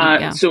you're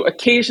listening, So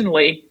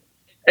occasionally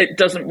it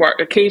doesn't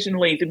work.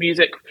 Occasionally the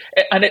music,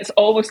 and it's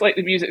almost like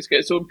the music's got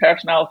its own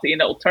personality,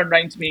 and it'll turn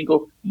around to me and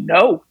go,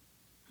 no,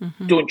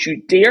 don't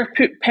you dare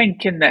put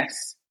pink in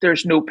this.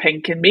 There's no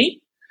pink in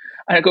me.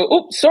 And I go,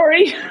 oh,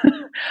 sorry.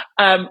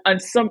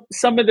 And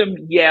some of them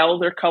yell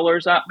their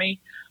colours at me,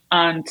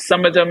 and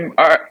some of them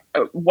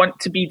want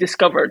to be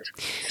discovered.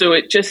 So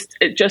it just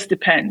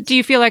depends. Do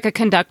you feel like a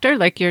conductor,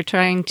 like you're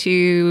trying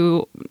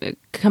to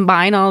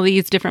combine all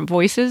these different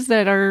voices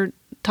that are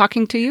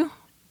talking to you?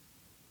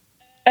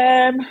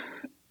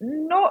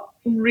 Not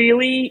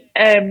really,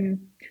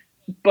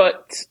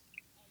 but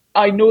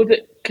I know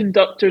that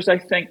conductors, I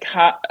think,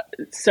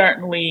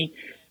 certainly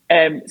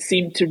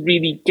seem to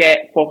really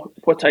get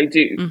what I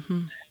do.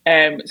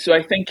 So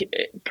I think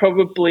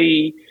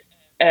probably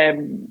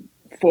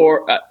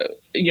for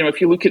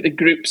if you look at the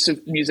groups of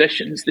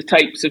musicians, the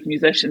types of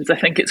musicians, I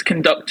think it's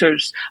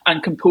conductors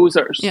and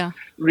composers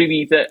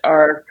really that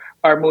are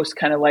most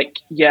kind of like,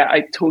 yeah,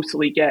 I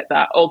totally get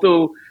that.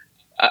 Although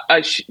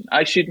I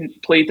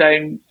shouldn't play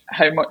down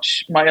how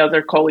much my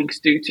other colleagues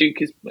do too,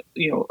 because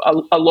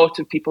a lot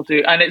of people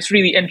do. And it's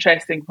really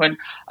interesting when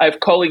I have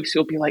colleagues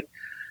who'll be like,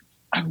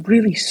 I'm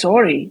really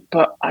sorry,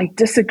 but I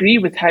disagree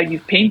with how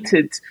you've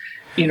painted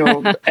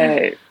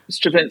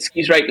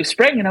Stravinsky's Rite of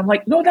Spring, and I'm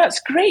like, no, that's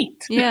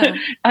great. Yeah.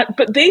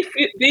 But they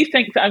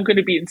think that I'm going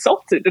to be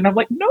insulted, and I'm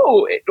like,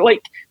 no,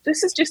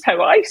 this is just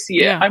how I see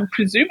it. Yeah. I'm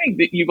presuming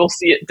that you will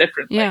see it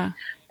differently. Yeah.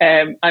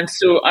 And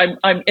so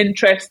I'm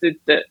interested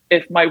that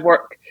if my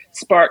work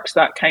sparks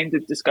that kind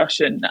of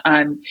discussion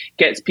and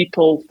gets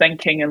people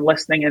thinking and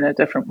listening in a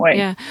different way.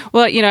 Yeah.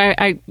 Well,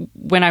 I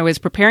when I was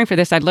preparing for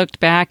this, I looked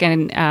back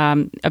and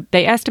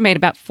they estimate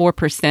about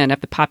 4%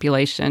 of the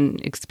population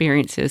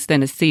experiences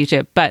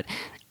synesthesia. But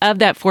of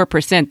that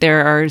 4%,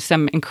 there are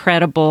some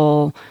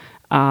incredible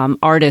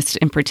artists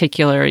in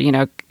particular,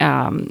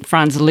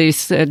 Franz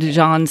Liszt,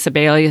 Jean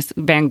Sibelius,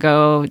 Van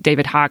Gogh,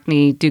 David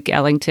Hockney, Duke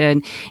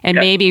Ellington, and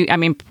maybe,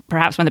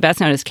 perhaps one of the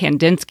best known is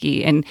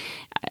Kandinsky. And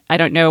I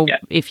don't know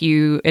if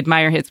you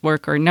admire his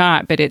work or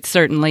not, but it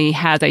certainly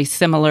has a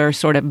similar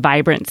sort of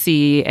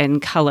vibrancy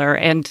and color.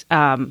 And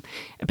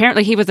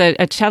apparently he was a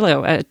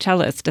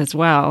cellist as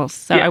well.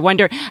 So I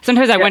wonder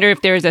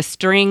if there's a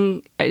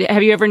string.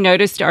 Have you ever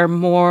noticed are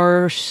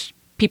more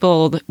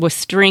people with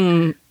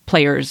string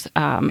players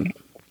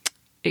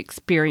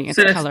experience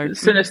color?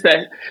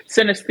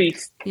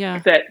 Synesthetes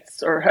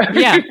or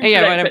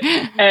whatever.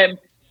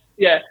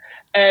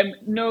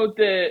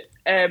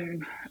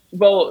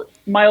 Well,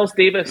 Miles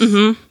Davis had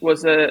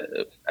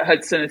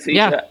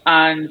synesthesia,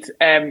 and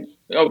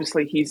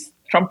obviously he's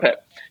trumpet.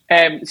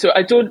 So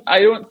I don't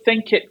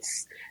think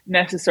it's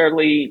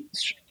necessarily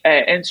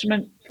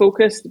instrument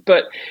focused,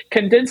 but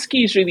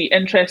Kandinsky is really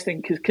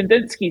interesting because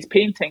Kandinsky's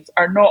paintings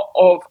are not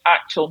of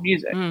actual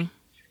music.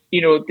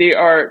 They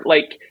are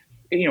like,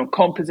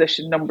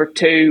 composition number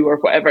 2 or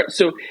whatever.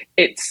 So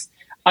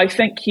I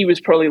think he was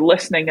probably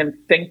listening and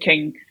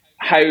thinking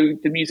how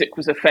the music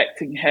was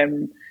affecting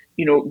him,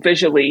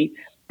 visually,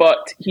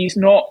 but he's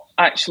not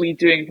actually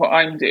doing what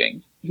I'm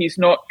doing. He's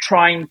not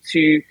trying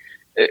to,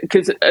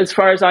 because as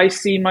far as I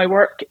see my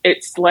work,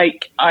 it's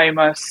like I'm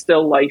a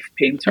still life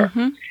painter.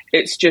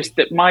 It's just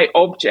that my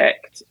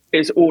object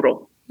is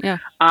oral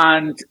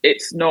and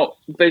it's not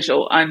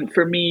visual. And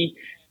for me,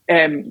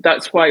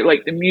 that's why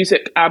the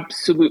music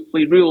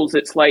absolutely rules.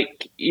 It's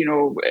like,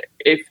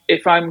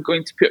 if I'm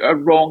going to put a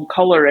wrong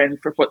color in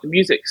for what the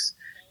music's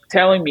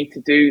telling me to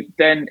do,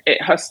 then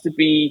it has to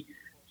be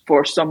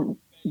for some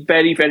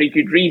very, very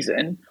good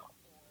reason,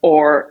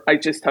 or I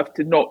just have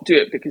to not do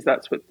it because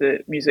that's what the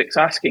music's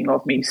asking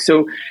of me.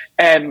 So,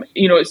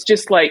 it's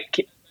just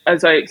like,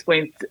 as I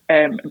explained,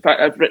 in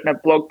fact, I've written a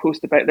blog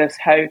post about this,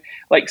 how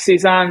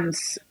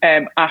Cézanne's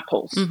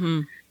apples,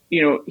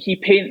 he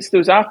paints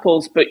those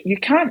apples, but you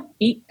can't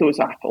eat those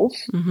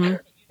apples,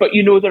 but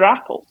they're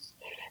apples.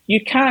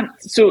 You can't.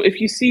 So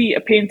if you see a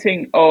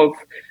painting of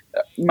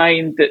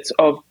mine that's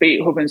of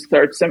Beethoven's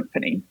Third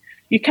Symphony,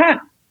 you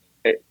can't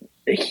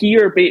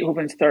hear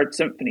Beethoven's Third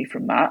Symphony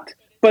from that,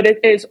 but it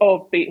is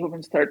of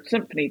Beethoven's Third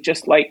Symphony,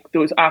 just like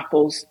those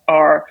apples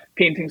are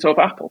paintings of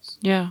apples.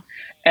 Yeah.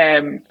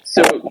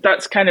 So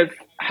that's kind of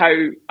how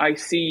I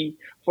see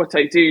what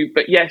I do.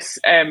 But yes,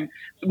 and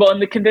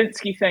the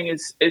Kandinsky thing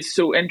is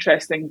so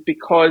interesting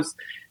because,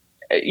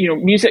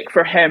 music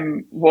for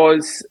him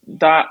was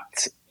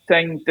that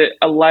thing that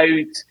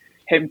allowed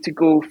him to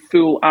go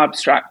full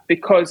abstract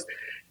because,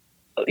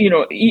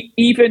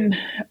 even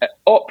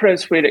opera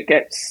is where it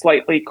gets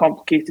slightly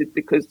complicated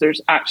because there's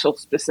actual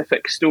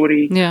specific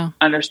story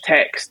and there's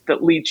text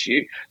that leads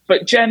you.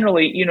 But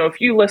generally,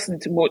 if you listen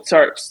to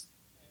Mozart's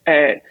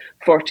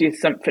 40th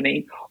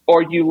Symphony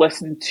or you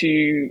listen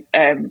to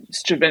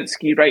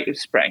Stravinsky Rite of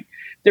Spring,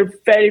 they're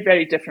very,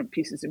 very different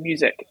pieces of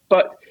music,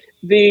 but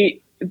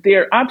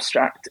they're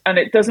abstract, and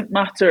it doesn't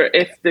matter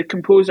if the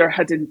composer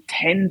had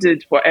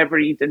intended whatever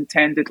he'd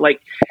intended, like,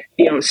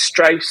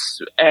 Strauss,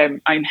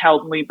 Ein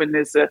Heldenleben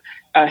is a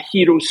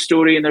hero's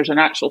story and there's an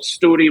actual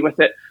story with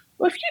it.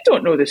 Well, if you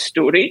don't know the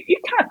story, you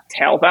can't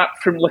tell that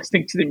from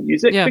listening to the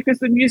music because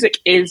the music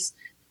is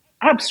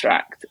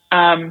abstract.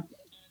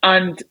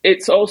 And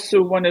it's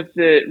also one of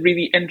the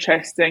really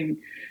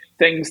interesting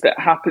things that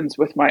happens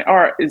with my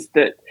art is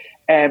that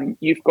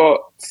you've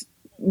got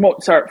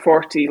Mozart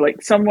 40,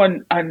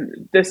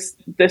 and this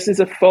is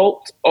a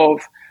fault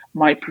of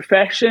my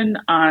profession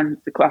and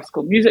the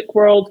classical music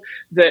world,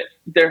 that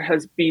there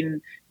has been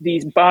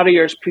these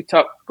barriers put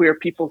up where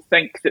people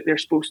think that they're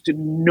supposed to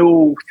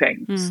know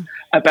things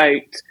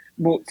about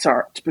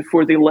Mozart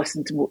before they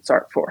listen to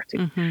Mozart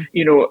 40.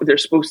 They're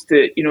supposed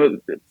to,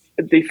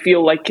 they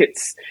feel like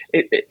it's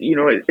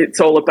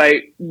all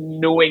about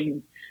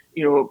knowing,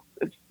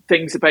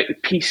 things about the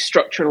piece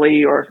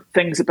structurally or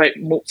things about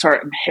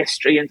Mozart and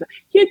history. And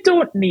you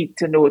don't need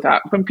to know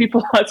that. When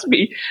people ask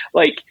me,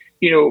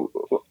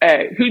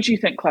 who do you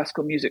think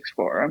classical music's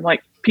for? I'm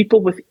like,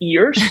 people with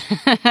ears.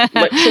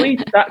 Literally,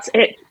 that's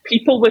it.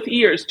 People with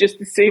ears, just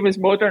the same as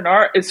modern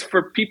art is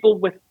for people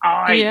with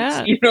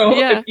eyes.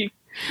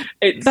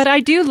 But I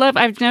do love,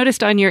 I've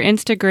noticed on your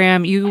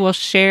Instagram, you will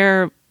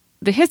share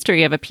the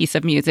history of a piece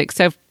of music.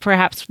 So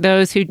perhaps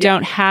those who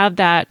don't have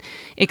that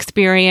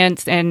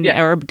experience and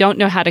or don't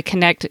know how to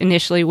connect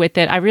initially with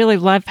it, I really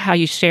love how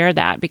you share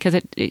that, because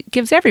it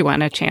gives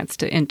everyone a chance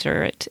to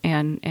enter it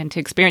and to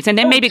experience, and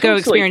then maybe go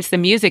experience the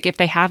music if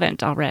they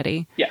haven't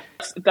already. Yeah,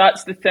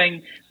 that's the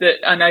thing that,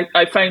 and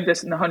I found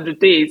this in the 100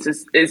 Days,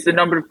 is the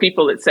number of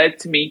people that said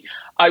to me,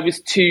 I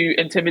was too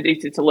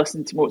intimidated to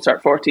listen to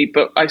Mozart 40,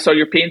 but I saw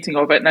your painting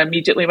of it and I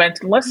immediately went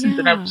and listened.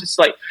 And I was just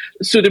like,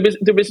 so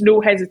there was no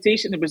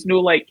hesitation. There was no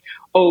like,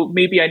 oh,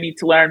 maybe I need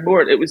to learn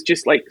more. It was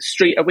just like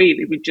straight away,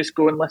 they would just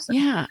go and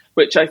listen,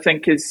 which I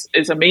think is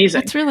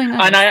amazing. That's really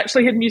nice. And I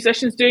actually had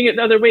musicians doing it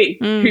the other way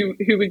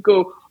who would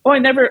go, oh, I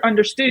never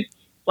understood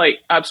like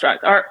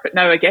abstract art, but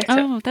now I get it.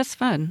 Oh, that's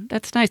fun.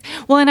 That's nice.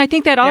 Well, and I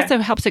think that also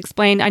helps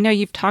explain, I know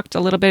you've talked a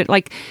little bit,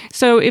 like,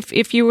 so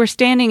if you were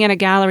standing in a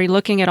gallery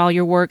looking at all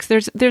your works,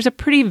 there's a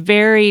pretty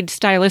varied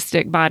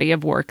stylistic body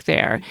of work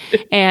there.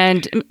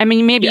 And I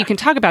mean, maybe you can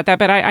talk about that,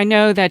 but I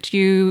know that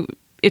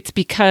it's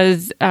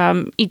because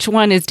each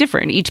one is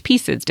different. Each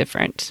piece is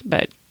different,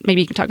 but maybe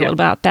you can talk a little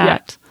about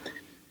that.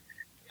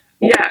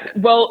 Yeah,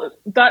 well,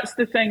 that's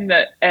the thing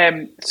that,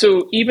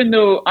 so even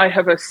though I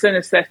have a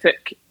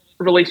synesthetic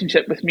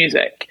relationship with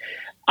music,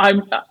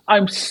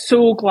 I'm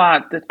so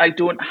glad that I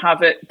don't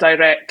have it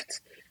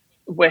direct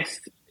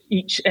with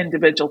each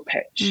individual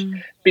pitch,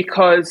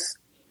 because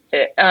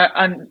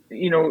and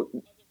you know,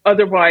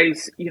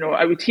 otherwise, you know,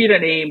 I would hear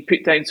an A and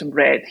put down some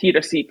red, hear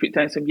a C, put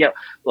down some yellow,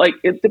 like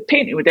the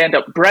painting would end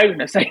up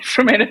brown aside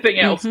from anything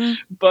else,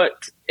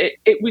 but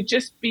it would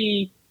just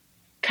be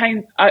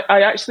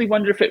I actually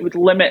wonder if it would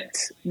limit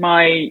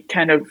my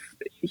kind of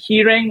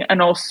hearing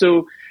and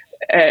also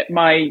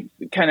my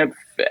kind of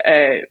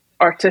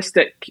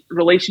artistic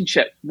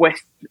relationship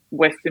with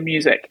the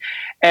music,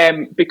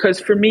 because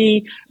for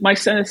me, my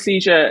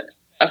synesthesia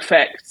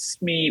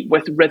affects me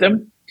with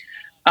rhythm,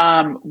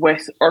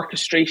 with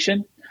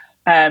orchestration,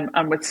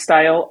 and with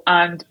style.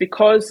 And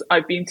because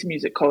I've been to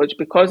music college,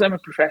 because I'm a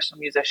professional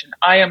musician,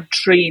 I am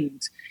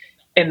trained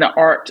in the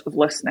art of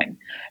listening.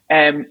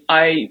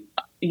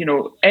 You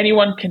know,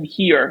 anyone can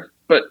hear,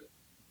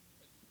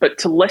 but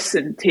to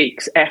listen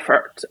takes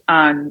effort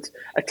and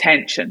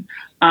attention.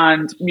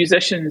 And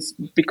musicians,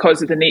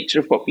 because of the nature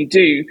of what we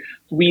do,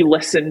 we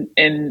listen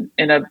in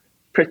a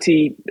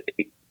pretty,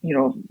 you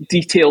know,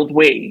 detailed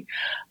way.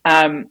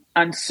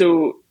 And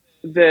so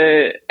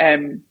the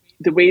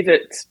way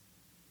that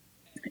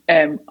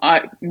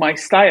my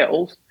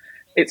style,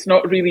 it's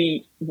not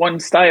really one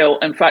style.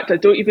 In fact, I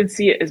don't even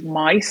see it as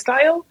my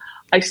style.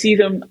 I see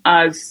them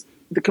as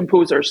the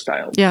composer's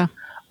style. Yeah.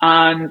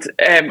 And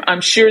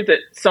I'm sure that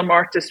some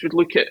artists would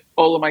look at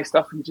all of my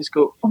stuff and just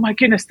go, oh my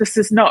goodness, this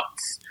is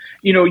nuts.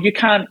 You know, you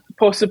can't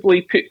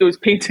possibly put those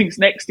paintings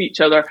next to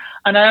each other.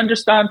 And I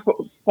understand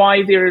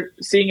why they're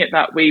seeing it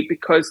that way,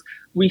 because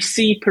we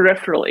see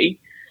peripherally,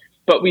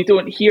 but we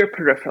don't hear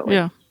peripherally.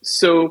 Yeah.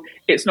 So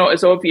it's not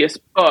as obvious.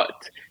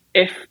 But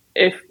if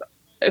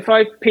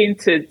I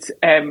painted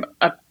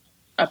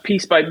a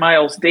piece by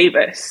Miles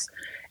Davis,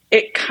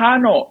 it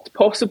cannot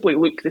possibly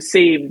look the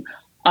same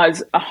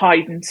as a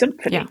Haydn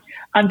symphony. Yeah.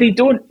 And they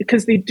don't,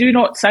 because they do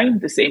not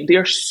sound the same. They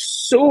are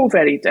so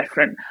very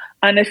different.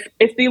 And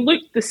if they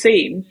looked the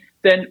same,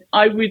 then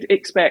I would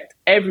expect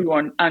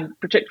everyone, and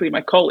particularly my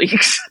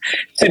colleagues,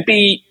 to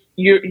be,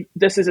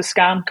 this is a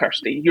scam,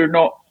 Kirsty. You're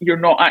not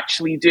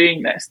actually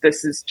doing this.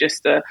 This is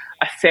just a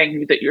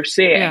thing that you're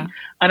saying. Yeah.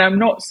 And I'm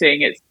not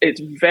saying it's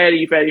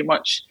very, very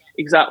much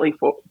exactly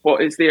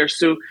what is there.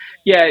 So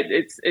yeah,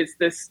 it's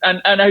this,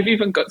 and I've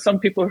even got some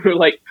people who are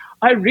like,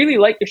 I really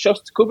like your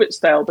Shostakovich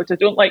style, but I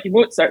don't like your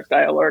Mozart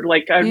style, or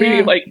like I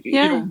really like you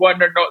know, one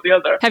or not the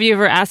other. Have you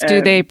ever asked,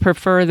 do they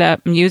prefer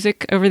that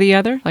music over the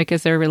other? Like,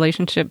 is there a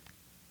relationship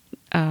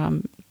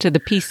to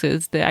the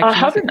pieces? I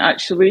haven't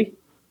actually.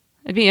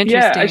 It'd be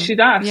interesting. Yeah, I should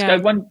ask.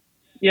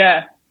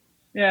 Yeah.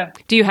 Yeah.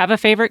 Do you have a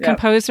favorite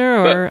composer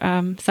or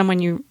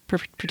someone you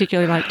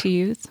particularly like to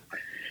use?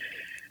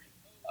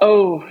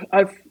 Oh,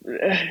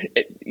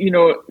 you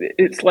know,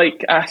 it's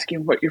like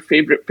asking what your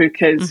favorite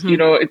book is. Mm-hmm. You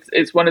know,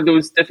 it's one of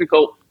those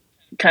difficult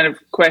kind of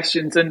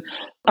questions. And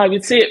I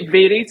would say it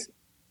varies.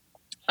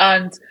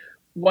 And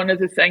one of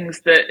the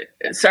things that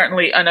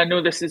certainly, and I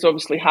know this is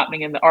obviously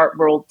happening in the art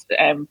world,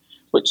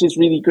 which is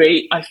really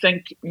great. I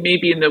think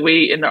maybe in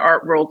the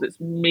art world, it's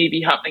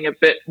maybe happening a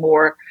bit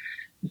more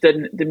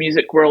than the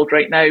music world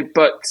right now.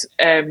 But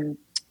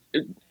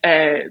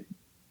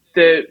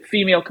the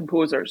female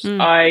composers,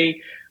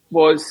 I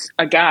was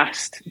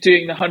aghast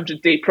doing the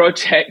 100-day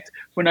project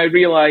when I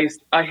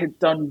realised I had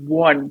done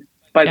one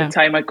by the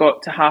time I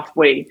got to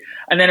halfway.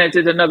 And then I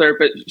did another,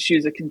 but she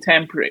was a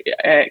contemporary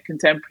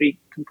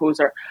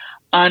composer.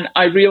 And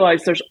I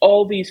realised there's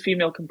all these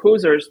female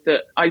composers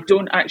that I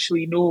don't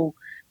actually know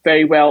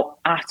very well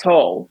at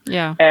all.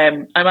 Yeah.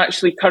 I'm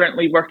actually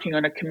currently working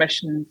on a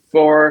commission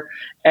for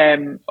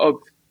of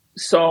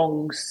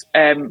songs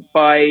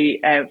by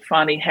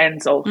Fanny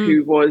Hensel,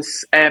 who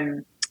was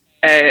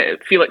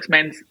Felix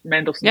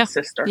Mendelssohn's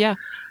sister. Yeah.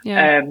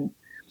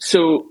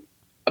 So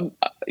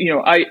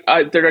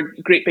there are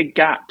great big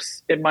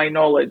gaps in my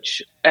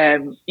knowledge,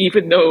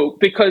 even though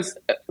because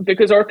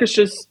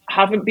orchestras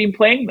haven't been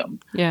playing them,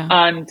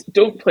 and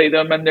don't play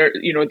them, and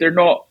they're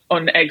not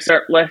on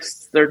excerpt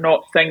lists. They're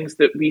not things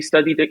that we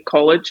studied at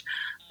college,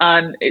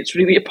 and it's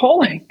really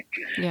appalling.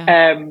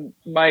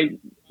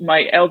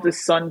 My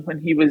eldest son, when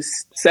he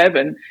was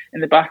 7, in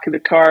the back of the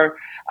car,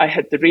 I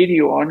had the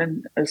radio on,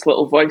 and his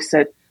little voice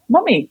said,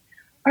 "Mummy,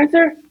 are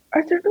there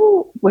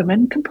no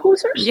women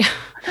composers?" Yeah.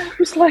 And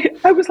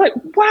I was like,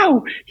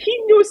 wow,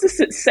 he knows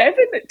this at 7.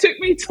 It took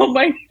me till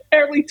my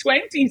early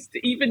 20s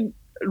to even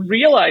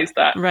realize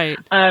that. Right.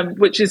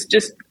 Which is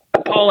just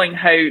appalling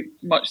how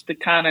much the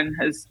canon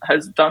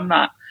has done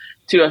that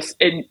to us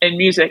in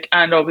music,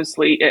 and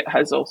obviously it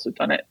has also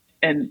done it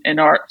in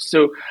art.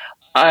 So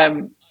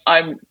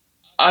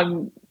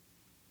I'm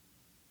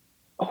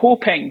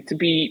hoping to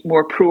be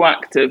more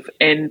proactive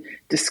in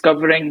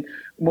discovering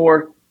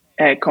more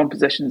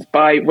compositions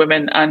by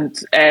women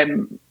and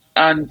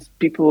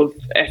people of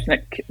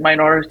ethnic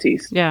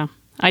minorities. Yeah,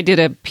 I did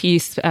a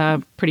piece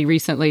pretty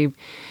recently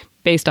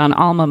based on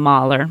Alma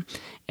Mahler,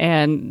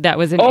 and that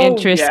was an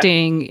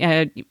interesting.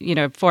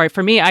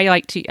 For me,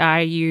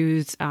 I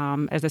use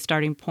as a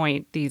starting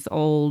point these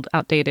old,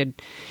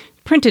 outdated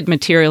printed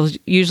materials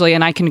usually,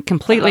 and I can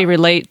completely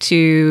relate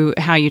to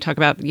how you talk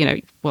about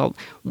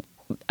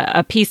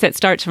a piece that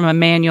starts from a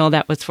manual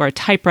that was for a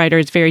typewriter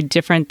is very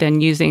different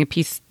than using a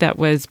piece that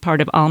was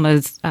part of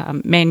Alma's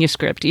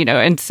manuscript,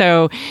 and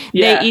so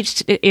they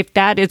each, if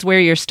that is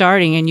where you're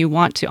starting and you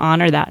want to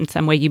honor that in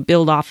some way, you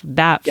build off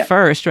that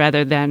first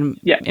rather than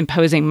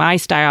imposing my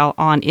style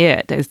on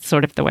it, is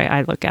sort of the way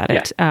I look at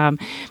it.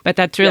 But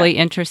that's really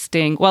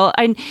interesting. Well,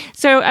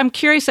 I'm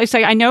curious.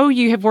 I know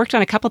you have worked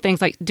on a couple things,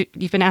 like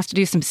you've been asked to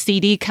do some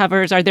CD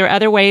covers. Are there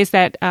other ways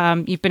that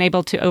you've been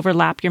able to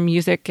overlap your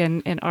music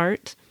and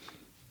art?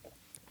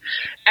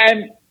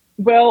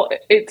 Well,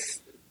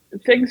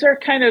 things are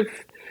kind of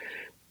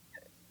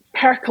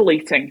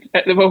percolating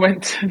at the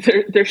moment.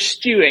 They're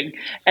stewing.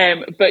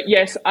 But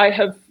yes, I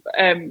have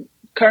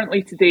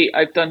currently to date,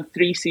 I've done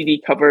 3 CD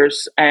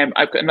covers. I've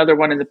got another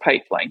one in the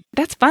pipeline.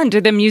 That's fun. Do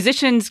the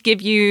musicians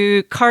give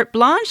you carte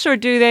blanche, or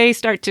do they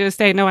start to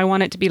say, no, I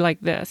want it to be like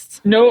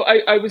this? No,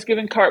 I was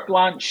given carte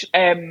blanche.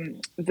 I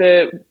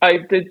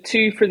did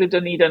 2 for the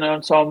Dunedin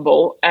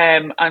Ensemble.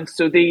 And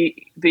so they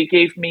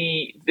gave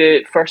me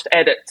the first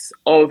edits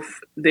of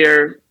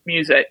their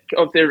music,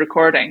 of their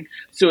recording.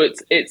 So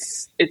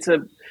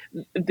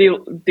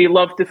they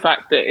love the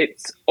fact that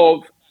it's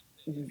of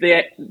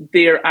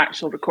their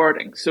actual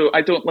recording. So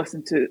I don't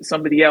listen to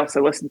somebody else, I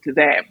listen to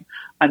them,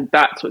 and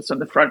that's what's on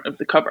the front of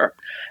the cover.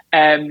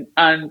 And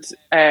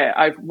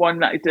I've one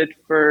that I did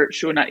for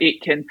Shona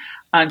Aitken,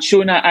 and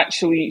Shona,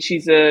 actually,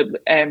 she's a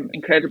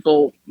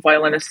incredible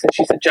violinist, and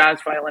she's a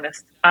jazz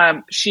violinist.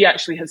 She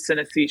actually has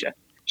synesthesia.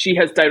 She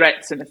has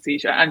direct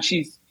synesthesia, and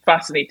she's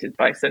fascinated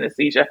by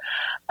synesthesia.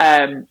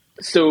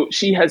 So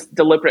she has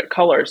deliberate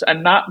colours,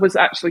 and that was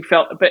actually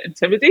felt a bit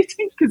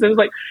intimidating, because I was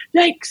like,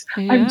 yikes,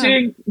 I'm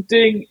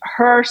doing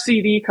her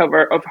CD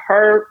cover of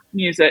her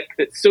music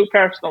that's so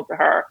personal to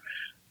her,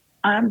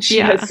 and she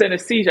has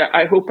synesthesia.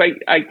 I hope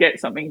I get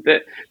something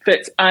that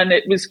fits. And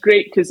it was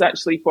great, because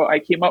actually what I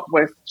came up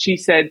with, she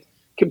said,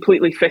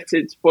 completely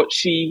fitted what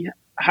she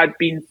had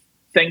been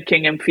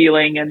thinking and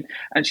feeling, and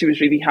she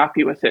was really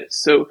happy with it.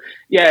 So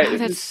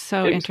that's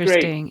so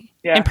interesting.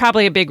 Yeah. And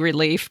probably a big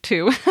relief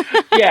too.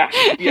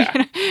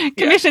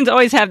 Commissions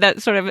always have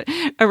that sort of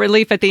a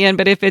relief at the end,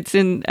 but if it's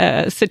in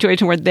a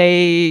situation where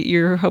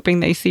you're hoping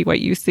they see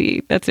what you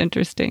see, that's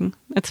interesting.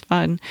 That's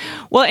fun.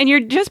 Well, and you're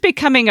just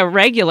becoming a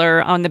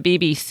regular on the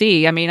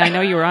BBC. I mean, I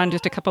know you were on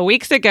just a couple of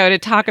weeks ago to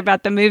talk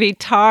about the movie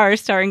Tar,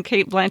 starring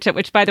Cate Blanchett,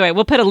 which, by the way,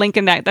 we'll put a link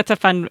in that. That's a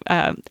fun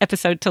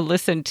episode to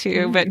listen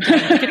to, but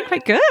you're getting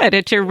quite good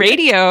at your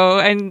radio,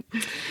 and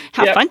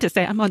how fun to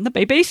say, I'm on the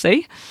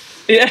BBC.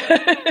 Yeah.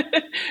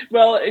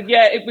 Well,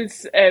 it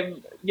was,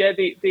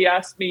 they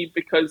asked me,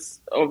 because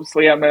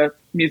obviously I'm a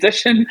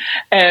musician,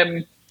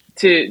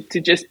 to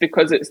just,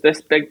 because it's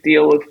this big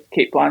deal of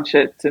Cate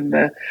Blanchett and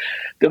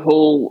the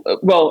whole,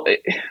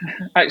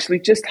 actually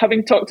just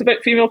having talked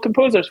about female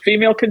composers,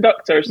 female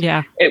conductors.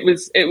 Yeah. It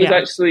was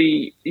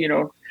actually,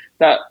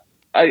 that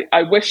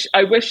I wish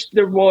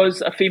there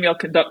was a female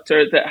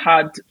conductor that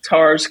had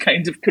Tar's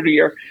kind of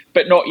career,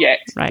 but not yet.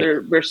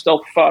 Right. We're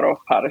still far off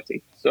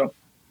parity. So.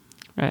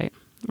 Right.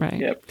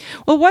 Yep.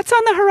 Well, what's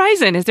on the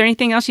horizon? Is there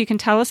anything else you can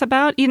tell us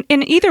about in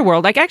either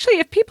world? Like, actually,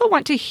 if people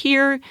want to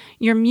hear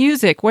your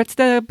music, what's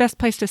the best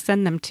place to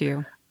send them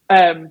to?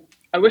 I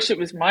wish it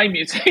was my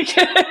music,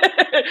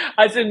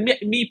 as in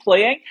me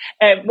playing.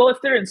 Well,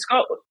 if they're in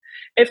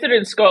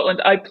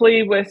Scotland, I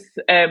play with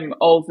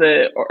all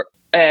the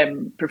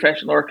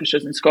professional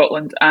orchestras in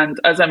Scotland, and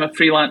as I'm a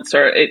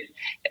freelancer, it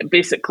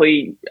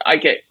basically, I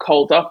get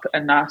called up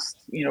and asked,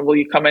 will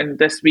you come in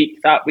this week,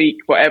 that week,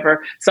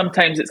 whatever.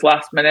 Sometimes it's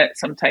last minute,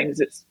 sometimes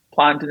it's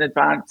planned in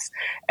advance.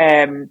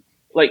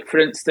 Like, for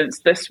instance,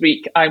 this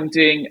week I'm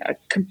doing a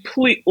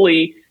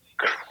completely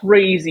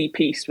crazy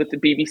piece with the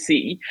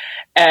BBC,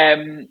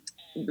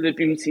 the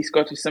BBC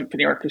Scottish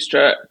Symphony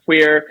Orchestra,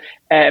 where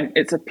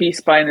it's a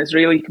piece by an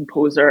Israeli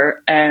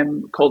composer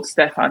called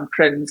Stefan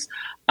Prinz.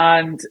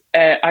 And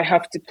I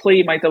have to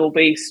play my double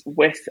bass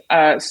with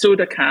a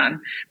soda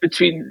can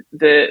between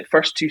the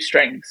first two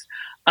strings.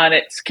 And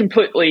it's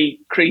completely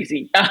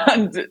crazy.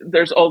 And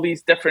there's all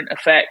these different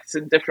effects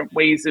and different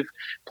ways of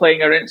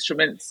playing our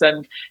instruments.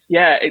 And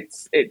yeah,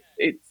 it's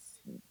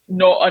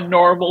not a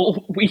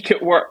normal week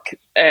at work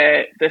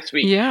this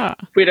week. Yeah.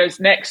 Whereas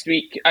next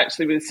week,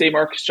 actually with the same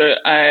orchestra,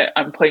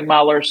 I'm playing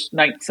Mahler's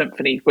Ninth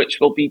Symphony, which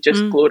will be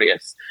just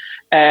glorious.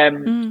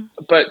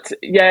 But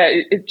yeah,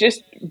 it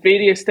just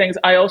various things.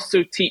 I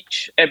also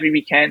teach every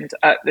weekend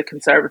at the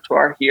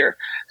conservatoire here.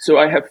 So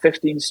I have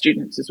 15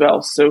 students as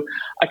well. So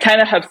I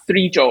kind of have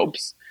 3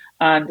 jobs.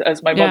 And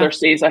as my mother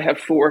says, I have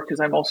 4 because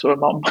I'm also a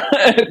mum.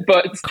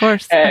 But of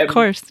course,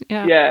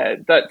 yeah,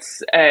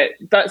 that's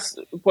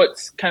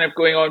what's kind of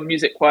going on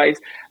music-wise.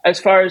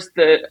 As far as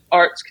the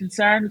art's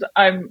concerned,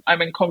 I'm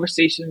in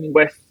conversation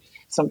with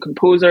some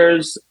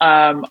composers.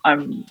 I'm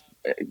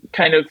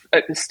kind of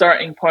at the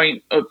starting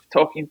point of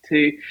talking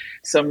to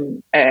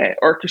some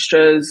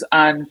orchestras,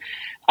 and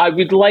I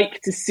would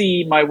like to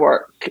see my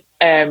work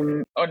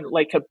on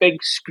like a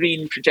big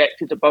screen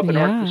projected above an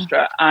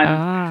orchestra,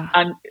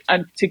 and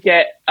to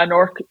get an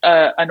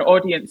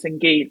audience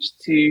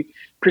engaged, to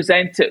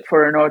present it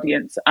for an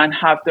audience and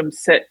have them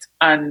sit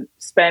and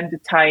spend the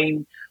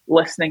time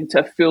listening to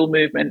a full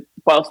movement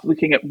whilst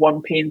looking at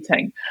one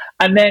painting,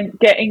 and then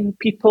getting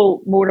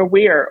people more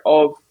aware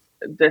of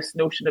this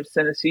notion of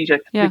synesthesia,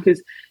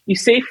 because you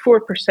say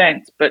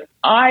 4%, but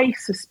I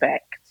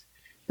suspect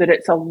that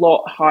it's a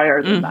lot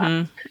higher than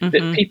that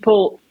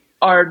people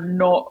are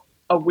not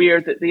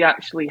aware that they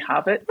actually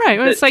have it. Right.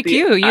 Well, it's like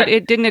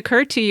it didn't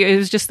occur to you. It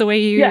was just the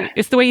way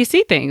it's the way you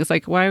see things.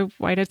 Like, why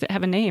does it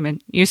have a name?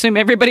 And you assume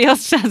everybody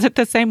else does it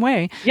the same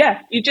way.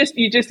 Yeah. You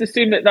just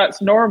assume that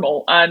that's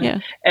normal.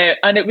 And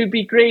it would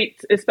be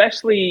great,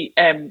 especially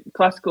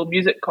classical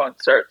music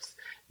concerts,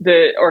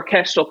 the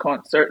orchestral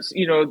concerts,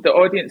 the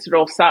audience are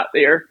all sat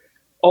there,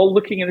 all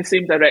looking in the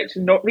same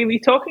direction, not really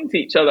talking to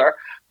each other.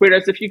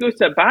 Whereas if you go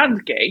to a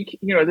band gig,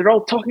 they're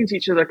all talking to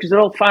each other because they're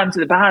all fans of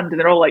the band and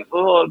they're all like,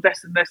 oh,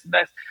 this and this and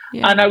this.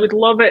 Yeah. And I would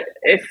love it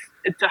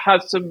to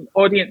have some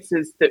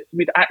audiences that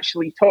would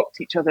actually talk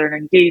to each other and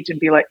engage and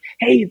be like,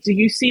 hey, do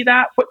you see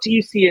that? What do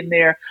you see in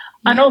there?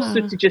 And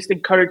also to just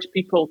encourage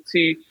people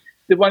to,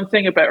 the one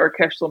thing about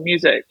orchestral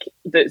music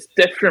that's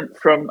different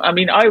from,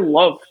 I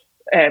love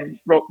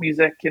rock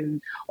music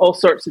and all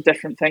sorts of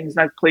different things.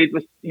 And I've played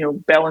with,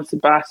 Belle and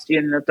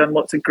Sebastian, and I've done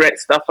lots of great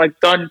stuff. I've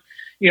done,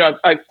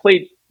 I've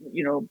played,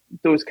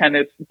 those kind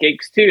of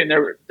gigs too, and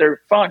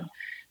they're fun.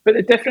 But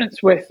the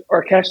difference with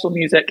orchestral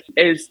music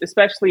is,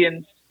 especially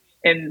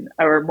in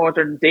our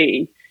modern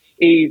day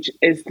age,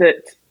 is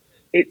that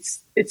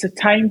it's a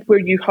time where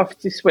you have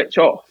to switch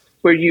off,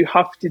 where you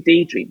have to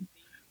daydream,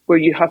 where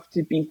you have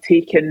to be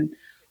taken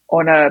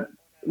on a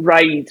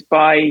ride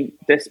by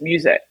this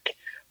music.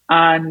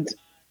 And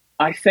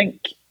I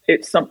think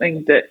it's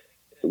something that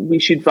we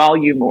should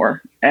value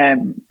more,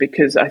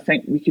 because I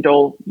think we could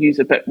all use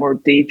a bit more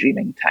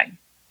daydreaming time.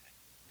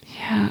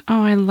 Yeah.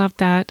 Oh, I love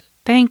that.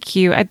 Thank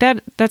you.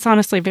 That's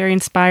honestly very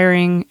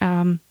inspiring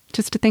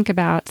just to think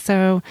about.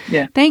 So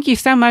thank you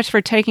so much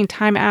for taking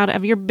time out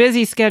of your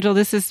busy schedule.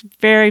 This is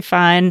very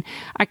fun.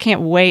 I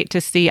can't wait to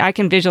see. I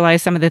can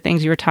visualize some of the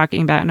things you were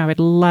talking about, and I would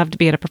love to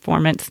be at a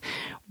performance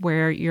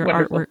where your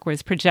artwork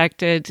was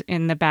projected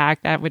in the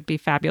back. That would be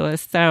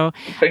fabulous. So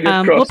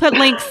we'll put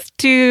links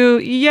to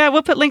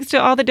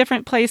all the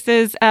different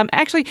places.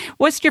 Actually,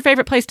 what's your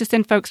favorite place to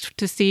send folks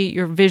to see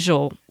your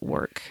visual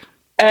work?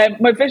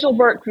 My visual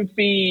work would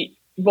be,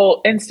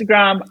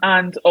 Instagram,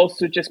 and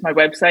also just my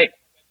website,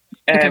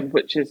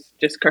 which is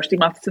just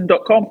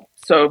kirstymatheson.com.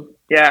 So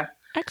yeah.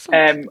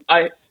 Excellent.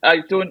 I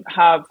don't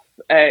have,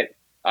 I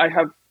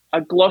have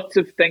a lot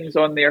of things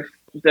on there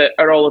that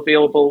are all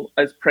available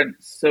as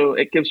prints, so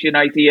it gives you an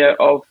idea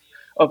of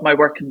my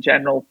work in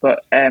general.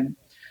 But and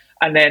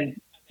then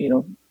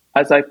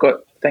as I've got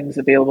things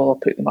available, I'll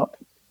put them up.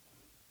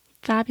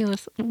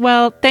 Fabulous.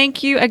 Well,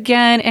 thank you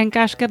again, and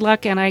gosh, good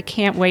luck, and I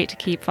can't wait to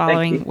keep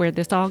following where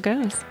this all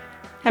goes.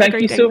 Thank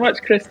you so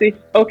much, Christy.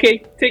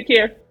 Okay, take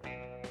care.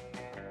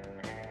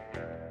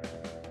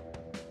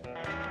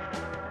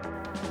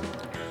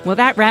 Well,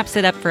 that wraps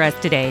it up for us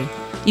today.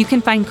 You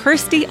can find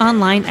Kirsty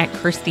online at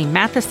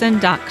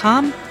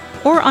kirstymatheson.com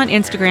or on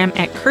Instagram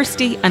at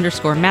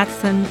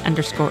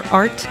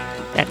Kirsty_Matheson_art.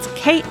 That's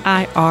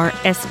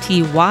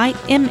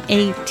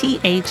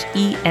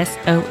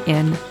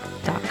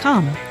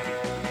KIRSTYMATHESON.com.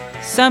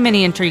 So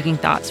many intriguing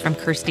thoughts from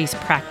Kirsty's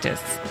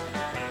practice.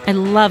 I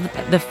love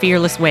the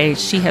fearless way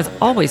she has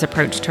always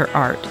approached her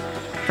art.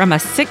 From a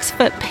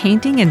 6-foot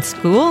painting in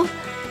school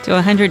to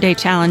a 100-day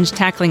challenge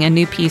tackling a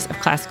new piece of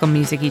classical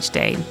music each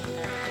day.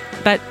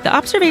 But the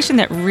observation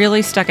that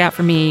really stuck out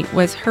for me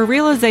was her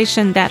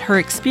realization that her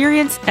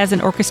experience as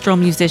an orchestral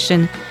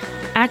musician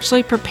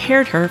actually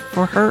prepared her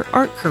for her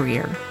art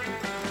career.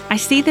 I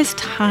see this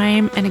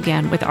time and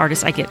again with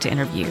artists I get to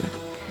interview.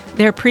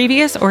 Their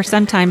previous or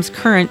sometimes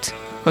current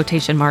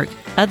quotation mark,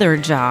 other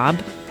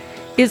job,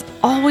 is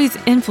always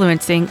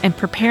influencing and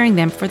preparing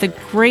them for the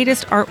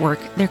greatest artwork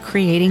they're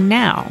creating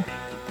now.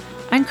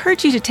 I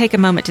encourage you to take a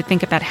moment to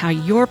think about how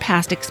your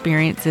past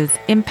experiences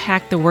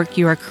impact the work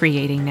you are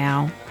creating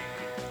now.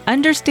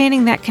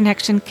 Understanding that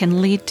connection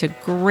can lead to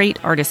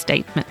great artist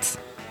statements.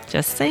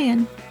 Just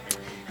saying.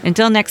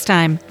 Until next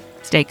time,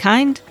 stay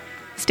kind,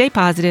 stay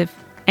positive,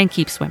 and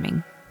keep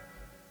swimming.